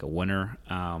thinking like a winner.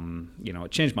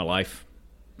 It changed my life.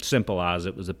 Simple as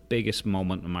it was the biggest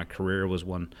moment in my career was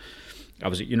when I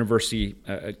was at university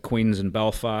at Queen's in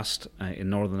Belfast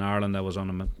in Northern Ireland. I was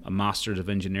on a Master's of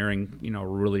Engineering,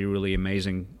 really, really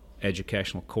amazing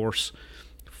educational course.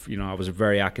 I was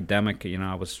very academic.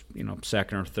 I was,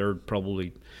 second or third,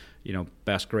 probably,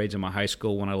 best grades in my high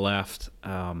school when I left,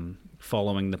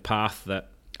 following the path that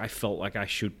I felt like I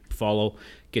should follow.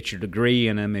 Get your degree,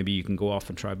 and then maybe you can go off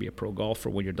and try to be a pro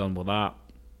golfer when you're done with that.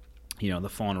 The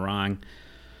phone rang.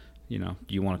 Do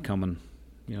you want to come and,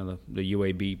 the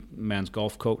UAB men's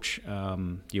golf coach,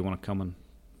 do you want to come and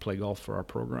play golf for our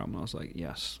program? And I was like,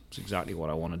 yes, it's exactly what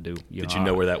I want to do. Did you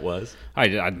know where that was?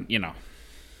 I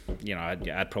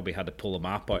I'd probably had to pull a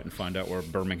map out and find out where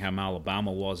Birmingham,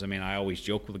 Alabama was. I mean, I always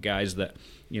joke with the guys that,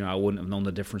 I wouldn't have known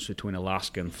the difference between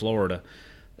Alaska and Florida.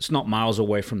 It's not miles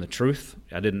away from the truth.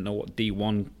 I didn't know what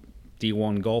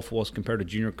D1 golf was compared to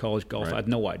junior college golf. Right. I had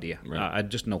no idea. Right. I had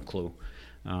just no clue.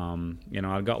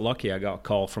 I got lucky. I got a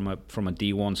call from a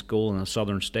D1 school in a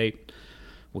southern state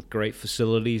with great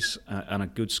facilities and a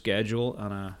good schedule,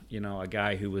 and a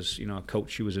guy who was a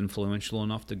coach who was influential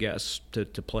enough to get us to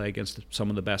play against some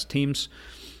of the best teams.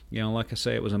 Like I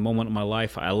say, it was a moment in my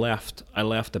life. I left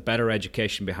a better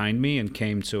education behind me and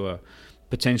came to a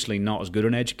potentially not as good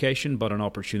an education, but an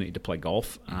opportunity to play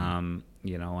golf. I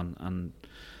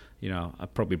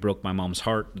probably broke my mom's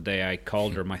heart the day I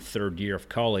called her my third year of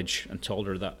college and told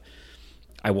her that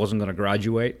I wasn't going to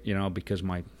graduate, because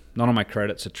none of my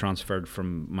credits had transferred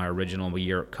from my original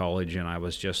year at college, and I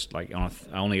was just like, I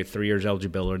only had 3 years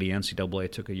eligibility.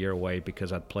 NCAA took a year away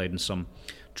because I'd played in some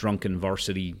drunken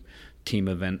varsity team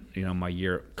event, my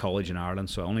year at college in Ireland,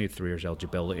 so I only had 3 years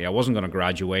eligibility. I wasn't going to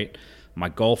graduate. My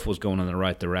golf was going in the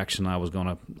right direction. I was going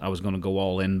to go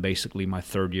all in basically my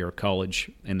third year of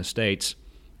college in the States,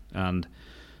 and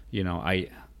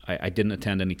I didn't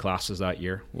attend any classes that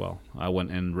year. Well, I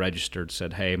went in, registered,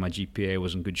 said, hey, my GPA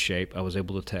was in good shape. I was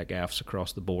able to take Fs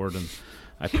across the board, and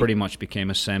I pretty much became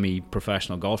a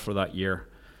semi-professional golfer that year.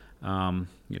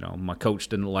 My coach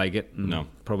didn't like it, and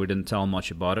probably didn't tell him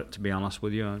much about it, to be honest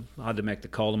with you. I had to make the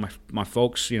call to my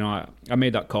folks. I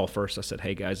made that call first. I said,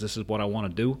 hey, guys, this is what I want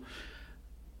to do.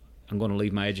 I'm going to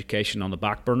leave my education on the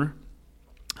back burner,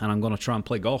 and I'm going to try and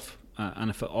play golf. And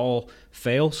if it all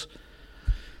fails,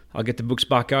 I'll get the books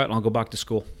back out and I'll go back to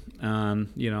school. And,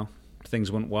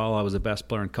 things went well. I was the best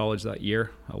player in college that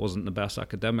year. I wasn't the best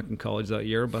academic in college that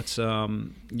year, but,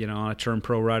 I turned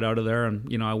pro right out of there,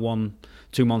 and, I won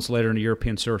 2 months later in the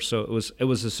European Tour. So it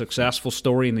was a successful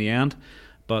story in the end,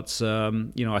 but,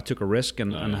 I took a risk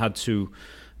and had to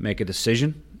make a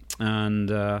decision. And,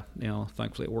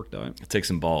 thankfully it worked out. It takes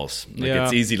some balls.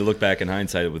 It's easy to look back in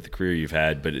hindsight with the career you've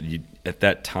had, but at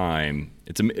that time,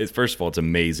 first of all, it's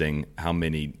amazing how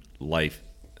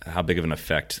big of an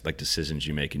effect decisions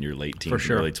you make in your late teens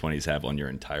and early 20s have on your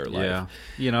entire life.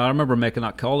 Yeah. I remember making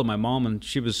that call to my mom, and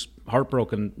she was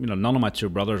heartbroken. None of my two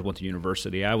brothers went to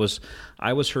university. I was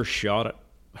her shot at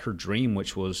her dream,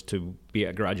 which was to be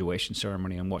at a graduation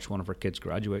ceremony and watch one of her kids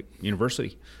graduate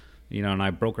university. And I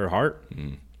broke her heart.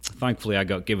 Thankfully, I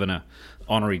got given a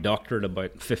honorary doctorate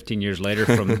about 15 years later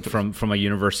from a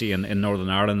university in Northern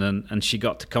Ireland, and she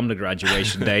got to come to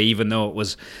graduation day, even though it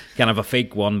was kind of a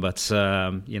fake one. But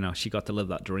she got to live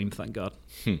that dream, thank God.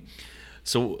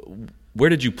 So,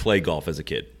 where did you play golf as a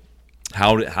kid?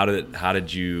 What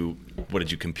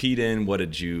did you compete in? What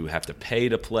did you have to pay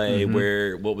to play?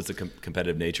 What was the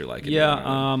competitive nature like?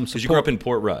 Because you grew up in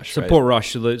Port Rush, right? Port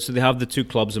Rush. So they have the two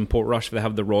clubs in Port Rush. They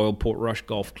have the Royal Port Rush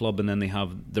Golf Club, and then they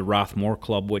have the Rathmore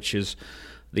Club, which is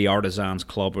the artisans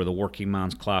club or the working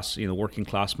man's class, working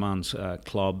class man's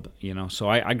club. So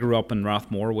I grew up in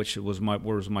Rathmore, which was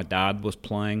where my dad was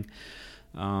playing.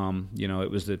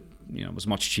 It was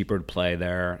much cheaper to play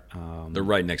there. They're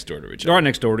right next door to each other. They're right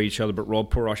next door to each other, but Royal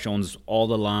Port Rush owns all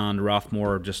the land.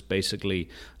 Rathmore just basically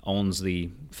owns the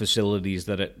facilities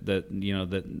the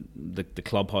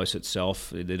clubhouse itself.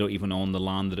 They don't even own the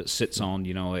land that it sits on.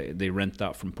 They rent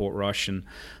that from Port Rush, and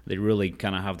they really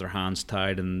kind of have their hands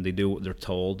tied, and they do what they're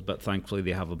told. But thankfully,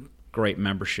 they have a great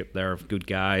membership there of good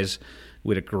guys.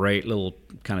 We had a great little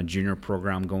kind of junior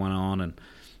program going on, and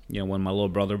when my little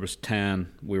brother was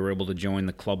 10, we were able to join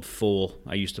the club full.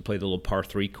 I used to play the little par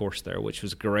 3 course there, which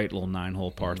was a great little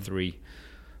 9-hole par 3.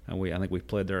 And I think we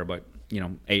played there about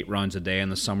 8 rounds a day in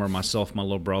the summer, myself, my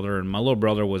little brother. And my little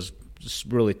brother was just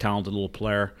really talented little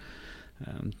player.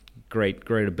 Great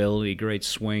ability, great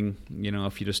swing.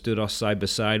 If you'd have stood us side by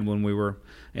side when we were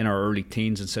in our early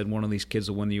teens and said one of these kids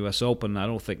will win the U.S. Open, I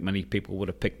don't think many people would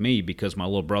have picked me, because my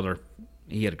little brother,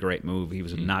 he had a great move. He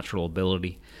was a natural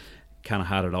ability. Kind of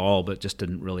had it all, but just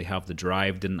didn't really have the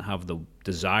drive, didn't have the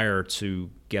desire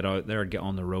to get out there, get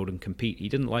on the road and compete. He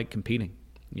didn't like competing,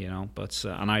 but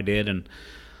and I did, and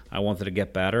I wanted to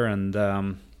get better.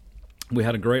 And we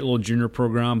had a great little junior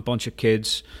program, bunch of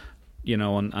kids,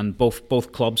 and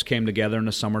both clubs came together in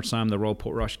the summertime, the Royal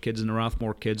Port Rush kids and the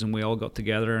Rathmore kids, and we all got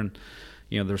together. And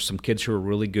there's some kids who were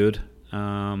really good.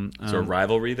 Is there a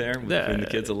rivalry there between the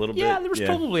kids a little bit? Yeah, there was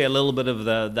probably a little bit of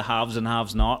the haves and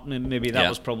haves not. Maybe that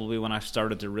was probably when I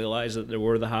started to realize that there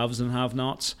were the haves and have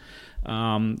nots.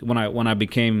 When I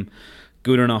became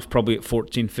good enough, probably at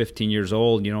 14, 15 years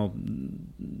old,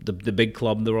 the big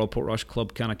club, the Royal Port Rush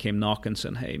Club, kind of came knocking,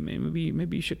 saying, "Hey,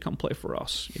 maybe you should come play for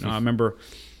us." I remember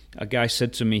a guy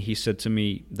said to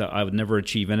me that I would never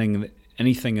achieve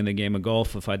anything in the game of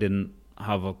golf if I didn't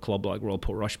have a club like Royal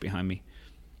Portrush behind me.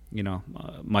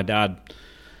 My dad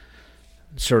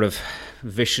sort of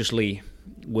viciously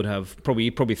would have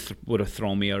would have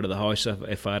thrown me out of the house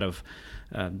if I'd have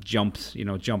jumped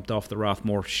off the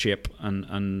Rathmore ship and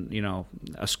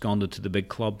absconded to the big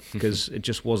club, because it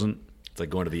just wasn't. It's like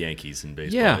going to the Yankees in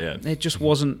baseball. Yeah, it just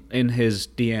wasn't in his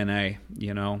DNA.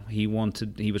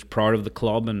 He was proud of the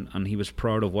club, and he was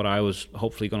proud of what I was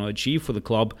hopefully going to achieve for the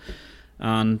club.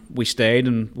 And we stayed,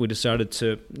 and we decided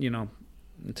to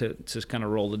kind of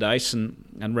roll the dice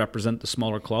and represent the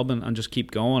smaller club and just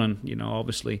keep going. And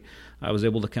obviously I was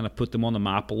able to kind of put them on the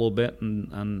map a little bit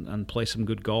and play some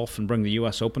good golf and bring the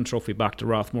US Open trophy back to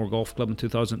Rathmore Golf Club in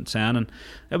 2010. And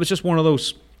it was just one of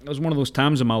those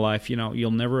times in my life.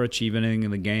 You'll never achieve anything in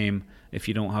the game if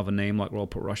you don't have a name like Royal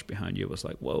Portrush behind you. It was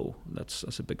like, whoa, that's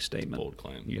a big statement. Bold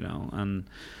claim. And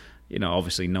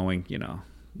obviously knowing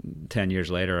 10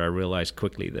 years later, I realized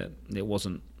quickly that it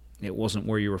wasn't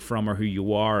where you were from or who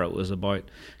you are. It was about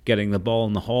getting the ball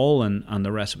in the hole, and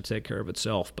the rest would take care of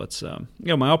itself. But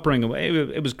my upbringing,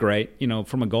 it was great.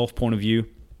 From a golf point of view,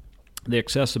 the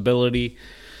accessibility,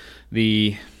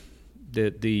 the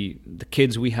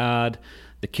kids we had,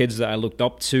 the kids that I looked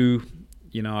up to.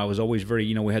 I was always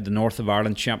very. We had the North of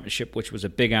Ireland Championship, which was a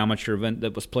big amateur event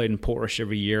that was played in Portrush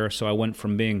every year. So I went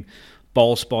from being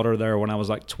ball spotter there when I was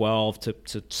like 12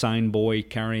 to sign boy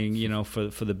carrying, for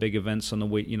the big events on the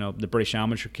way. The British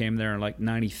Amateur came there in like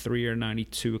 93 or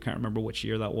 92. I can't remember which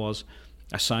year that was.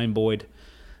 I sign boyed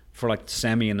for like the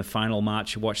semi and the final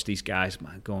match. You watch these guys,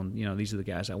 man, going, these are the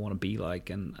guys I want to be like.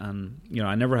 And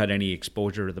I never had any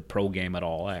exposure to the pro game at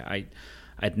all.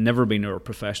 I'd never been to a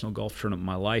professional golf tournament in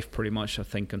my life, pretty much, I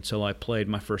think, until I played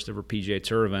my first ever PGA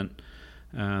Tour event.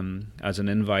 As an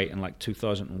invite in like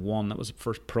 2001. That was the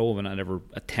first pro event I'd ever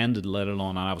attended, let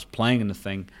alone I was playing in the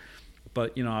thing.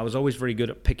 But I was always very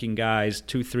good at picking guys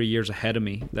 2-3 years ahead of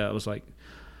me that was like,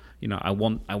 I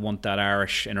want that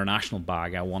Irish international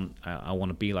bag. I want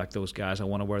to be like those guys. I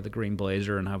want to wear the green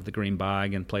blazer and have the green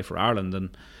bag and play for Ireland.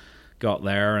 And got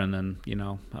there, and then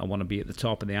I want to be at the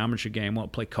top of the amateur game. I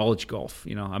want to play college golf.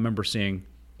 I remember seeing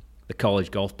the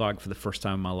college golf bag for the first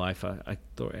time in my life. I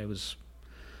thought it was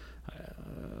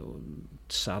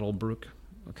Saddlebrook.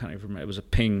 I can't even remember. It was a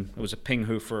Ping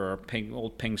hoofer or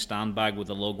old Ping stand bag with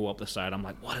the logo up the side. I'm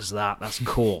like, what is that? That's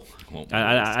cool.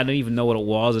 I didn't even know what it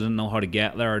was. I didn't know how to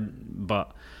get there,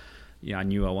 but I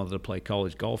knew I wanted to play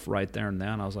college golf right there and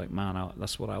then. I was like, man,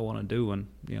 that's what I want to do. And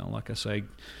like I say,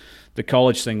 the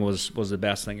college thing was the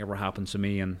best thing ever happened to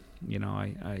me. And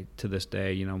I to this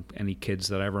day, any kids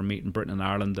that I ever meet in Britain and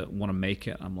Ireland that want to make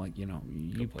it, I'm like,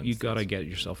 you got to get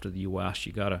yourself to the US.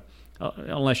 You got to,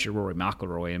 unless you're Rory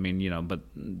McIlroy. But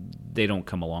they don't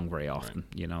come along very often.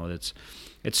 Right.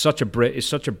 It's such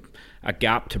a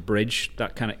gap to bridge,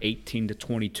 that kind of 18 to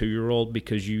 22 year old,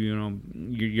 because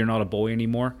you're not a boy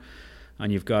anymore,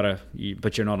 and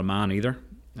but you're not a man either.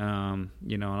 And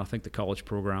I think the college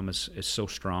program is so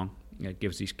strong. It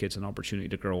gives these kids an opportunity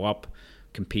to grow up,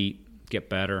 compete, get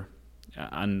better,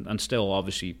 and still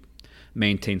obviously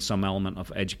maintain some element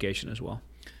of education as well.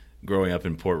 Growing up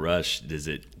in Portrush, does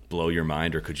it blow your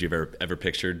mind, or could you have ever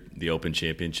pictured the Open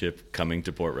Championship coming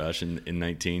to Portrush in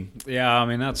 19? Yeah,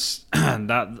 that's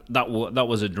that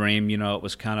was a dream. It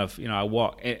was kind of, I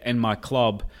walk in my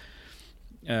club.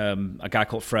 A guy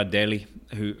called Fred Daly,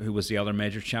 who was the other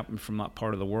major champion from that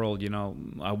part of the world.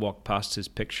 I walked past his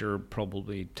picture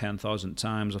probably 10,000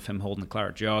 times of him holding the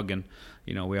claret jug, and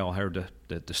we all heard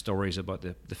the stories about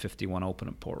the 51 Open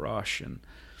at Portrush. And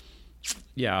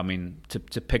yeah,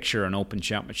 to picture an Open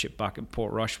Championship back at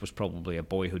Portrush was probably a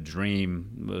boyhood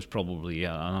dream. It was probably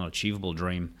an unachievable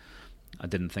dream. I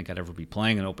didn't think I'd ever be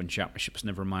playing an Open Championships,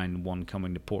 never mind one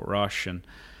coming to Portrush. And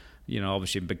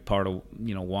obviously a big part of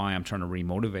why I'm trying to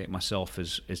remotivate myself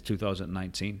is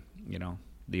 2019.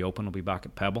 The Open will be back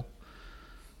at Pebble.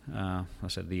 I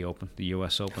said the Open, the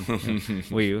US Open.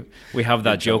 we have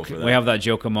that joke. We have that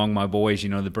joke among my boys.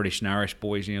 The British and Irish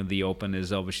boys. The Open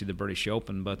is obviously the British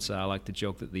Open, but I like to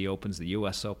joke that the Open's the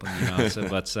US Open.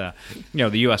 The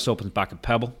US Open's back at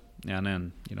Pebble, and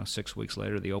then 6 weeks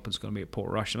later the Open's going to be at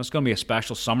Portrush, and it's going to be a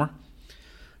special summer.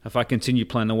 If I continue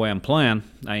playing the way I'm playing,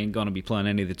 I ain't going to be playing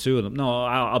any of the two of them. No,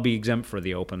 I'll be exempt for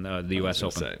the Open, the US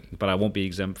Open, but I won't be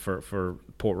exempt for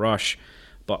Portrush.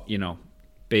 But,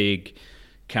 big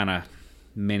kind of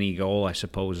mini goal, I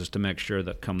suppose, is to make sure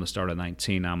that come the start of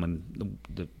 19, I'm in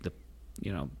the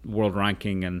world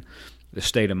ranking and the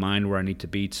state of mind where I need to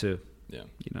be to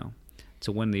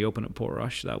win the Open at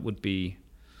Portrush. That would be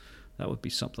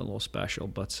something a little special.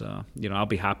 But, I'll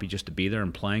be happy just to be there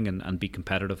and playing and be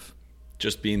competitive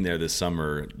just being there this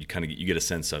summer, you get a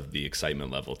sense of the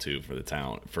excitement level too for the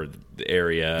town, for the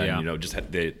area. Yeah. And, just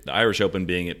the Irish Open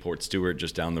being at Port Stewart,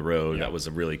 just down the road. Yeah. That was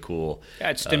a really cool. Yeah,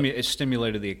 it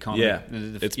stimulated the economy. Yeah,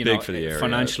 it's big for the area.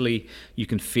 Financially, you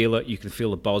can feel it. You can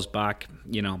feel the buzz back.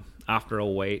 After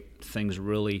 2008, things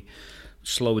really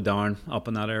slowed down up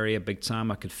in that area big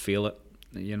time. I could feel it.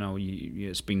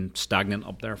 It's been stagnant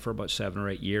up there for about 7 or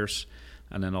 8 years.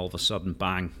 And then all of a sudden,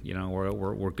 bang!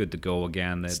 We're good to go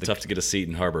again. It's tough to get a seat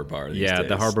in Harbor Bar these days.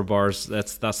 The Harbor Bars.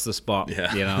 That's the spot.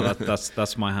 Yeah.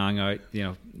 That's my hangout.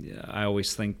 I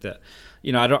always think that.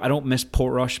 I don't miss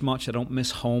Portrush much. I don't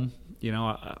miss home.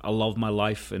 I love my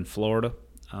life in Florida.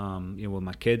 With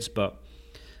my kids, but.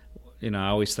 I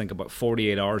always think about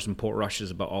 48 hours in Portrush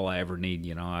is about all I ever need.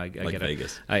 I like get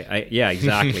Vegas. Yeah,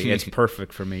 exactly. It's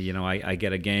perfect for me. I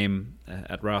get a game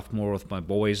at Rathmore with my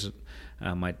boys.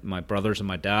 My brothers and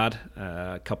my dad,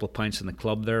 a couple of pints in the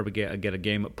club there. I get a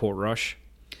game at Portrush.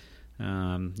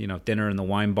 Dinner in the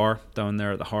wine bar down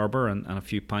there at the harbour, and a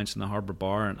few pints in the harbour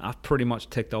bar, and I've pretty much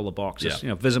ticked all the boxes.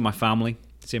 Yeah. Visit my family,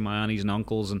 see my aunties and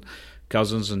uncles and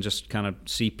cousins, and just kind of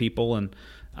see people, and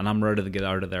I'm ready to get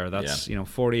out of there. That's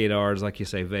 48 hours, like you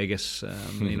say, Vegas.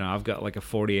 I've got like a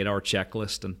 48-hour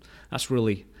checklist, and that's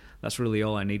really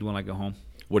all I need when I go home.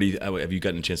 Have you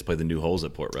gotten a chance to play the new holes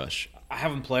at Portrush? I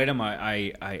haven't played them.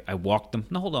 I walked them.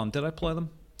 No, hold on. Did I play them?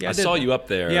 Yeah, I saw you up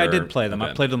there. Yeah, I did play them.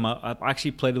 Okay. I played them. I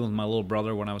actually played them with my little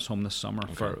brother when I was home this summer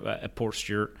at Port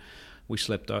Stewart. We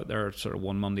slipped out there sort of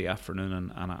one Monday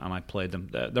afternoon, and I played them.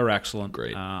 They're excellent.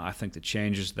 Great. I think the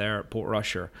changes there at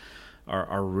Portrush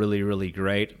are really, really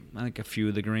great. I think a few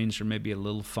of the greens are maybe a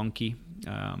little funky.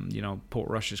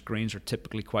 Portrush's greens are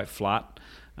typically quite flat.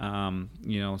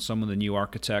 Some of the new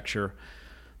architecture.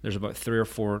 There's about 3 or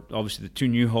 4, obviously the 2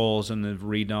 new holes, and they've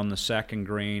redone the second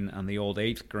green and the old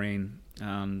 8th green.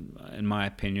 And in my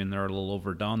opinion, they're a little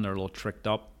overdone. They're a little tricked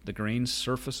up, the greens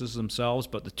surfaces themselves.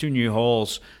 But the 2 new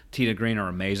holes, tee to green, are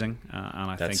amazing. And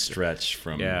I think stretch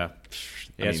from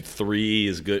 3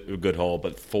 is a good hole,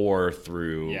 but 4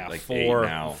 through 8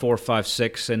 now. 4, 5,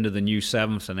 6 into the new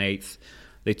 7th and 8th.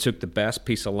 They took the best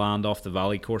piece of land off the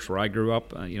Valley course where I grew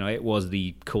up. It was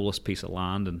the coolest piece of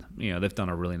land, and they've done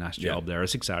a really nice job there.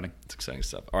 It's exciting. It's exciting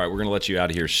stuff. All right, we're going to let you out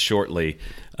of here shortly.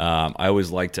 I always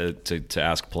like to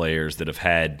ask players that have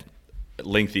had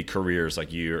lengthy careers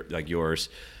like yours.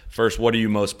 First, what are you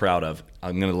most proud of?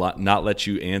 I'm going to not let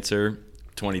you answer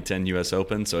 2010 U.S.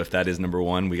 Open. So if that is number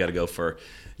one, we got to go for.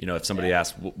 If somebody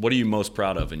asks, what are you most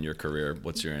proud of in your career?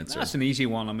 What's your answer? That's an easy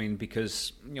one.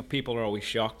 Because people are always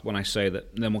shocked when I say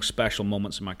that the most special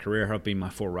moments in my career have been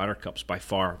my 4 Ryder Cups by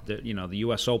far. The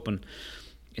U.S. Open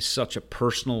is such a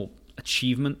personal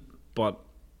achievement, but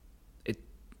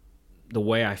the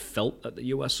way I felt at the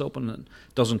U.S. Open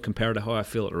doesn't compare to how I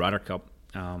feel at the Ryder Cup.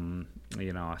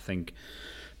 I think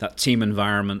that team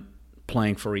environment,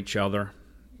 playing for each other,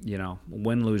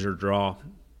 win, lose or draw.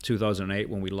 2008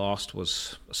 when we lost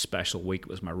was a special week. It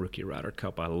was my rookie Ryder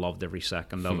Cup. I loved every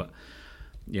second of it.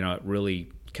 It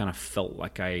really kind of felt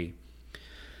like I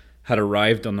had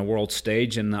arrived on the world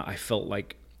stage, and that I felt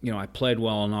like I played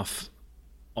well enough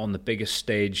on the biggest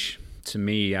stage. To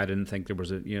me, I didn't think there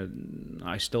was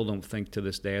I still don't think to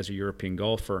this day as a European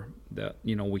golfer that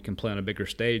we can play on a bigger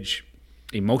stage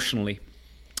emotionally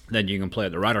than you can play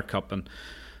at the Ryder Cup. And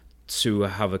to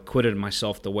have acquitted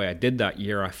myself the way I did that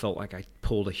year, I felt like I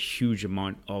pulled a huge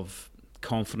amount of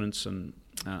confidence and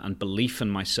belief in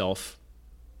myself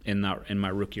in my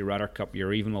rookie Ryder Cup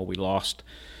year, even though we lost.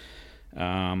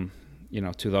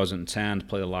 2010 to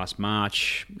play the last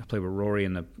match. I played with Rory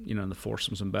in the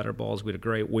foursomes and better balls. We had a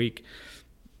great week.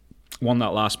 Won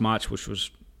that last match, which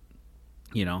was,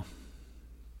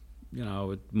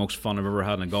 most fun I've ever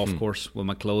had in a golf course with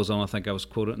my clothes on. I think I was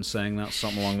quoted and saying that,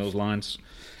 something along those lines.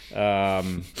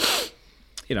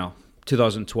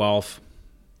 2012.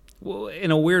 Well, in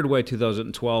a weird way,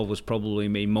 2012 was probably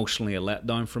emotionally a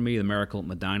letdown for me. The miracle at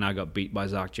Medina, I got beat by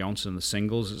Zach Johnson in the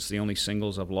singles. It's the only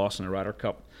singles I've lost in a Ryder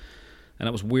Cup. And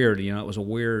it was weird, it was a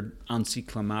weird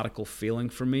anticlimactical feeling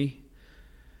for me.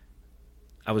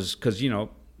 Because,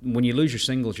 when you lose your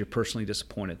singles, you're personally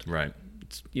disappointed. Right.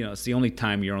 It's the only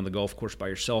time you're on the golf course by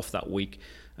yourself that week,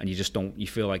 and you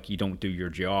feel like you don't do your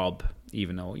job,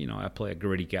 even though, I play a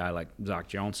gritty guy like Zach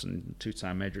Johnson,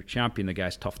 2-time major champion. The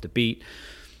guy's tough to beat.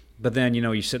 But then,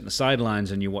 you sit in the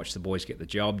sidelines and you watch the boys get the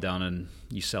job done, and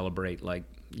you celebrate like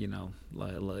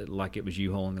it was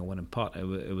you holding the winning putt.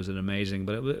 It was an amazing,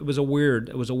 but it was a weird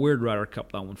Ryder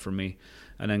Cup, that one for me.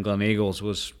 And then Glen Eagles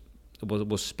was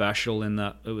special in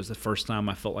that it was the first time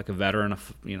I felt like a veteran.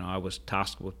 I was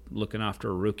tasked with looking after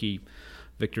a rookie,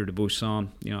 Victor Dubuisson.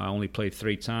 I only played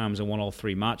 3 times and won all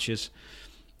 3 matches.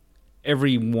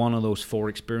 every one of those 4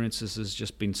 experiences has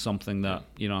just been something that,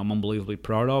 I'm unbelievably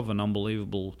proud of, and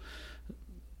unbelievable,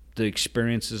 the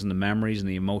experiences and the memories and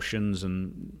the emotions.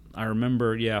 And I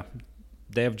remember, they're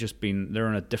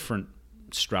in a different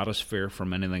stratosphere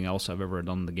from anything else I've ever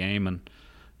done in the game, and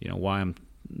why I'm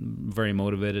very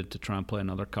motivated to try and play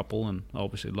another couple, and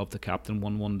obviously love to captain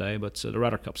one day. But the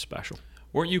Ryder Cup's special.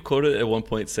 Weren't you quoted at one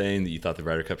point saying that you thought the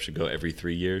Ryder Cup should go every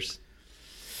 3 years?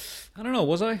 I don't know.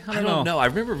 Was I? I don't know. I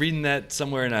remember reading that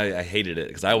somewhere, and I hated it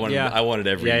because I wanted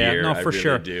every year. No, for I really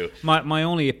sure. do. My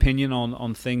only opinion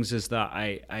on things is that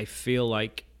I feel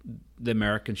like the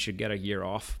Americans should get a year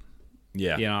off.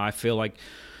 Yeah. I feel like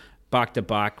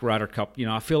back-to-back Ryder Cup.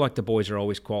 I feel like the boys are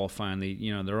always qualifying.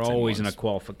 They're always in a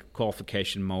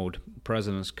qualification mode.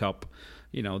 President's Cup.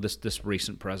 This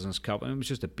recent President's Cup, and it was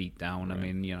just a beat down. Right.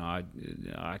 I mean,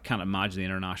 I can't imagine the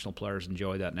international players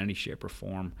enjoy that in any shape or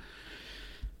form.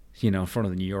 In front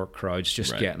of the New York crowds,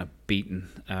 just getting a beating.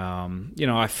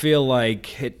 I feel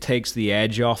like it takes the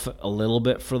edge off a little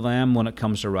bit for them when it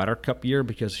comes to Ryder Cup year,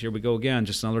 because here we go again,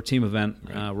 just another team event.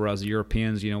 Right. Whereas the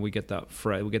Europeans, we get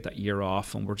that year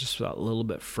off, and we're just a little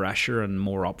bit fresher and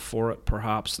more up for it.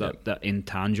 Perhaps that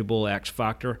intangible X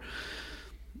factor.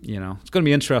 It's going to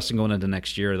be interesting going into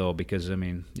next year, though, because,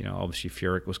 obviously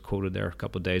Furyk was quoted there a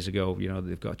couple of days ago.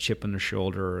 They've got a chip in their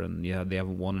shoulder, and, they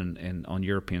haven't won on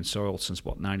European soil since,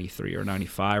 93 or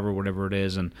 95 or whatever it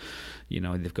is. And,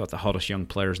 they've got the hottest young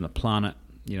players on the planet.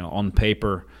 On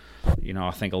paper,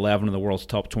 I think 11 of the world's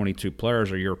top 22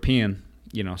 players are European.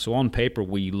 So on paper,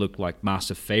 we look like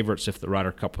massive favorites if the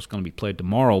Ryder Cup was going to be played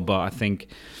tomorrow. But I think,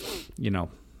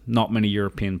 not many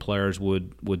European players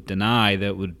would deny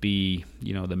that would be,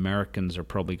 the Americans are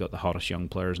probably got the hottest young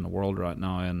players in the world right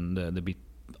now, and they'd be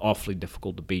awfully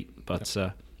difficult to beat. But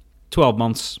 12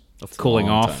 months of cooling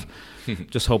off.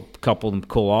 Just hope a couple of them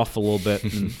cool off a little bit.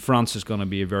 And France is going to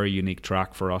be a very unique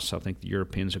track for us. I think the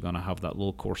Europeans are going to have that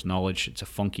little course knowledge. It's a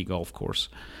funky golf course.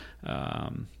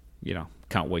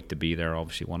 Can't wait to be there.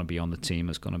 Obviously, want to be on the team.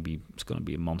 It's going to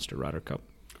be a monster Ryder Cup.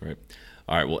 Great.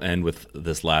 All right, we'll end with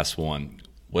this last one.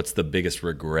 What's the biggest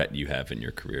regret you have in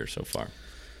your career so far?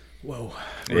 Whoa.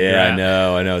 Regret.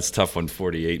 Yeah, I know. It's a tough one,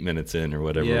 48 minutes in or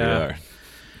whatever we are.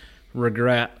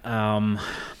 Regret. I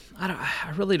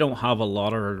really don't have a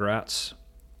lot of regrets.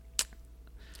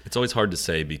 It's always hard to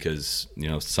say because,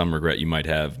 some regret you might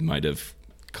have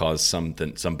caused some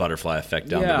butterfly effect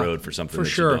down the road for something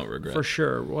that you don't regret. For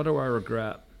sure. What do I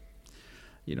regret?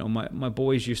 My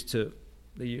boys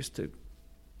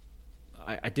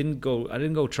I didn't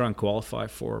go try and qualify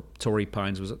for Torrey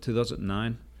Pines. Was it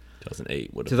 2009?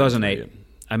 2008. 2008.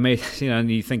 I made,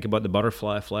 and you think about the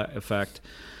butterfly effect.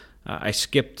 I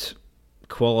skipped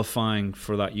qualifying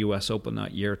for that U.S. Open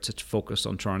that year to focus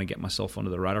on trying to get myself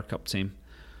onto the Ryder Cup team,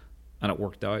 and it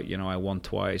worked out. I won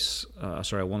twice.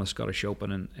 I won the Scottish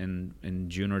Open in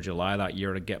June or July that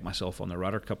year to get myself on the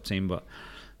Ryder Cup team, but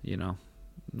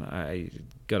I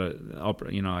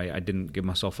didn't give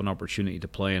myself an opportunity to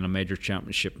play in a major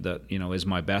championship that is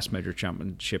my best major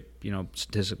championship,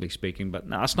 statistically speaking. But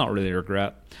that's not really a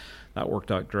regret. That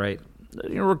worked out great.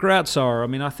 Regrets are,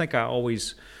 I think I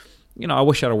always, I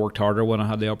wish I'd have worked harder when I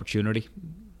had the opportunity.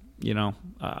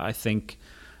 I think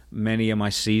many of my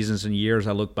seasons and years,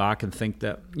 I look back and think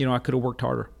that I could have worked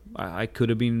harder. I could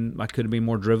have been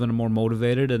more driven and more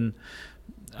motivated and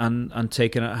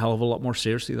taken it a hell of a lot more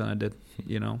seriously than I did.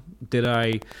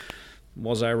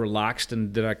 Was I relaxed,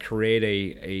 and did I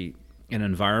create an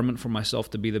environment for myself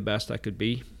to be the best I could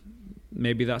be?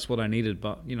 Maybe that's what I needed.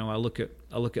 But I look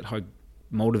at how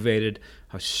motivated,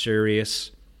 how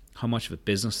serious, how much of a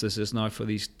business this is now for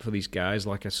these guys.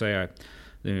 Like I say,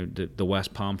 the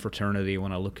West Palm fraternity.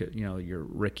 When I look at your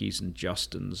Rickies and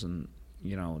Justins and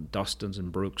Dustins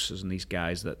and Brookses and these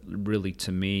guys that really,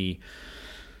 to me,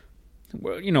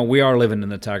 we are living in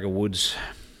the Tiger Woods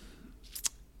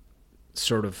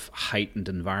sort of heightened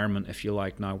environment, if you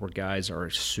like, now, where guys are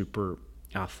super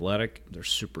athletic, they're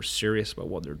super serious about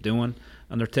what they're doing,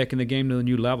 and they're taking the game to a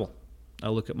new level. I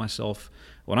look at myself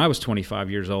when I was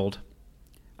 25 years old.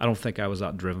 I don't think I was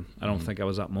that driven. I don't think I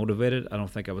was that motivated. I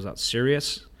don't think I was that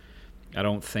serious. I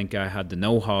don't think I had the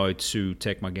know-how to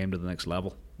take my game to the next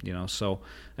level. So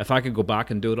if I could go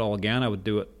back and do it all again, I would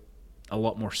do it a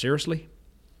lot more seriously.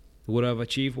 Would I have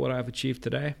achieved what I've achieved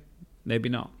today? Maybe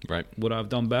not. Right. Would I have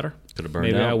done better? Could have burned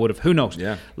Maybe out. I would have. Who knows?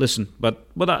 Yeah. Listen, but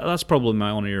that's probably my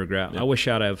only regret. Yeah. I wish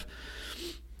I'd have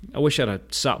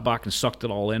sat back and sucked it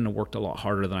all in and worked a lot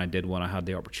harder than I did when I had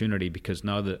the opportunity. Because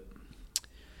now that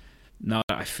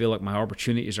I feel like my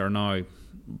opportunities are now.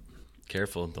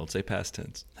 Careful! Don't say past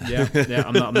tense. Yeah.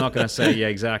 I'm not going to say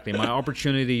exactly. My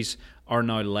opportunities are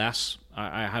now less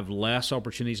I have less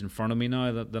opportunities in front of me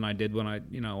now than I did when I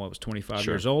was 25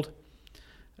 Sure. years old.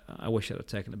 I wish I'd have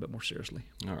taken it a bit more seriously.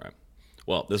 All right.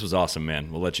 Well, this was awesome,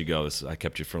 man. We'll let you go. I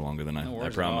kept you for longer than No I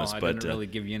worries promised. at all. But I didn't really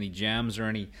give you any gems or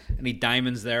any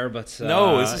diamonds there, but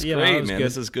no, this is great, it was man. good.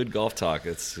 This is good golf talk.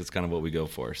 It's kind of what we go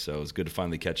for. So it's good to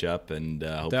finally catch up and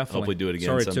hopefully do it again.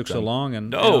 Sorry sometime. it took so long, and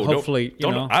no, hopefully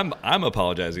I'm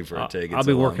apologizing for it taking. I'll so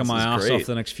be long. working This my is ass great. off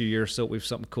the next few years, so we have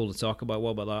something cool to talk about. What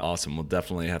about that? Awesome. We'll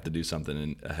definitely have to do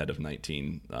something ahead of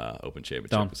 19 Open Championship.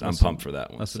 Done. I'm pumped for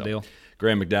that one. That's the deal.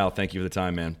 Graeme McDowell, thank you for the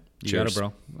time, man. You got it, Cheers.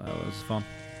 bro. That was fun.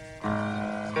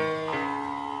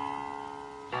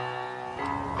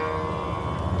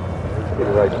 Be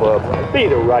the right club. Be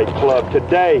the right club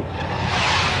today.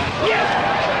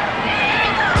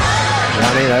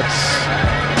 Johnny, that's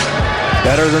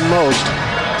better than most.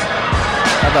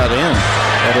 How about in?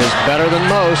 That is better than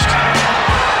most.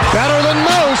 Better than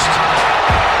most.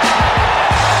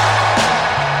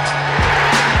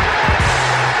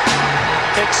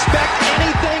 Expect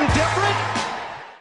anything different.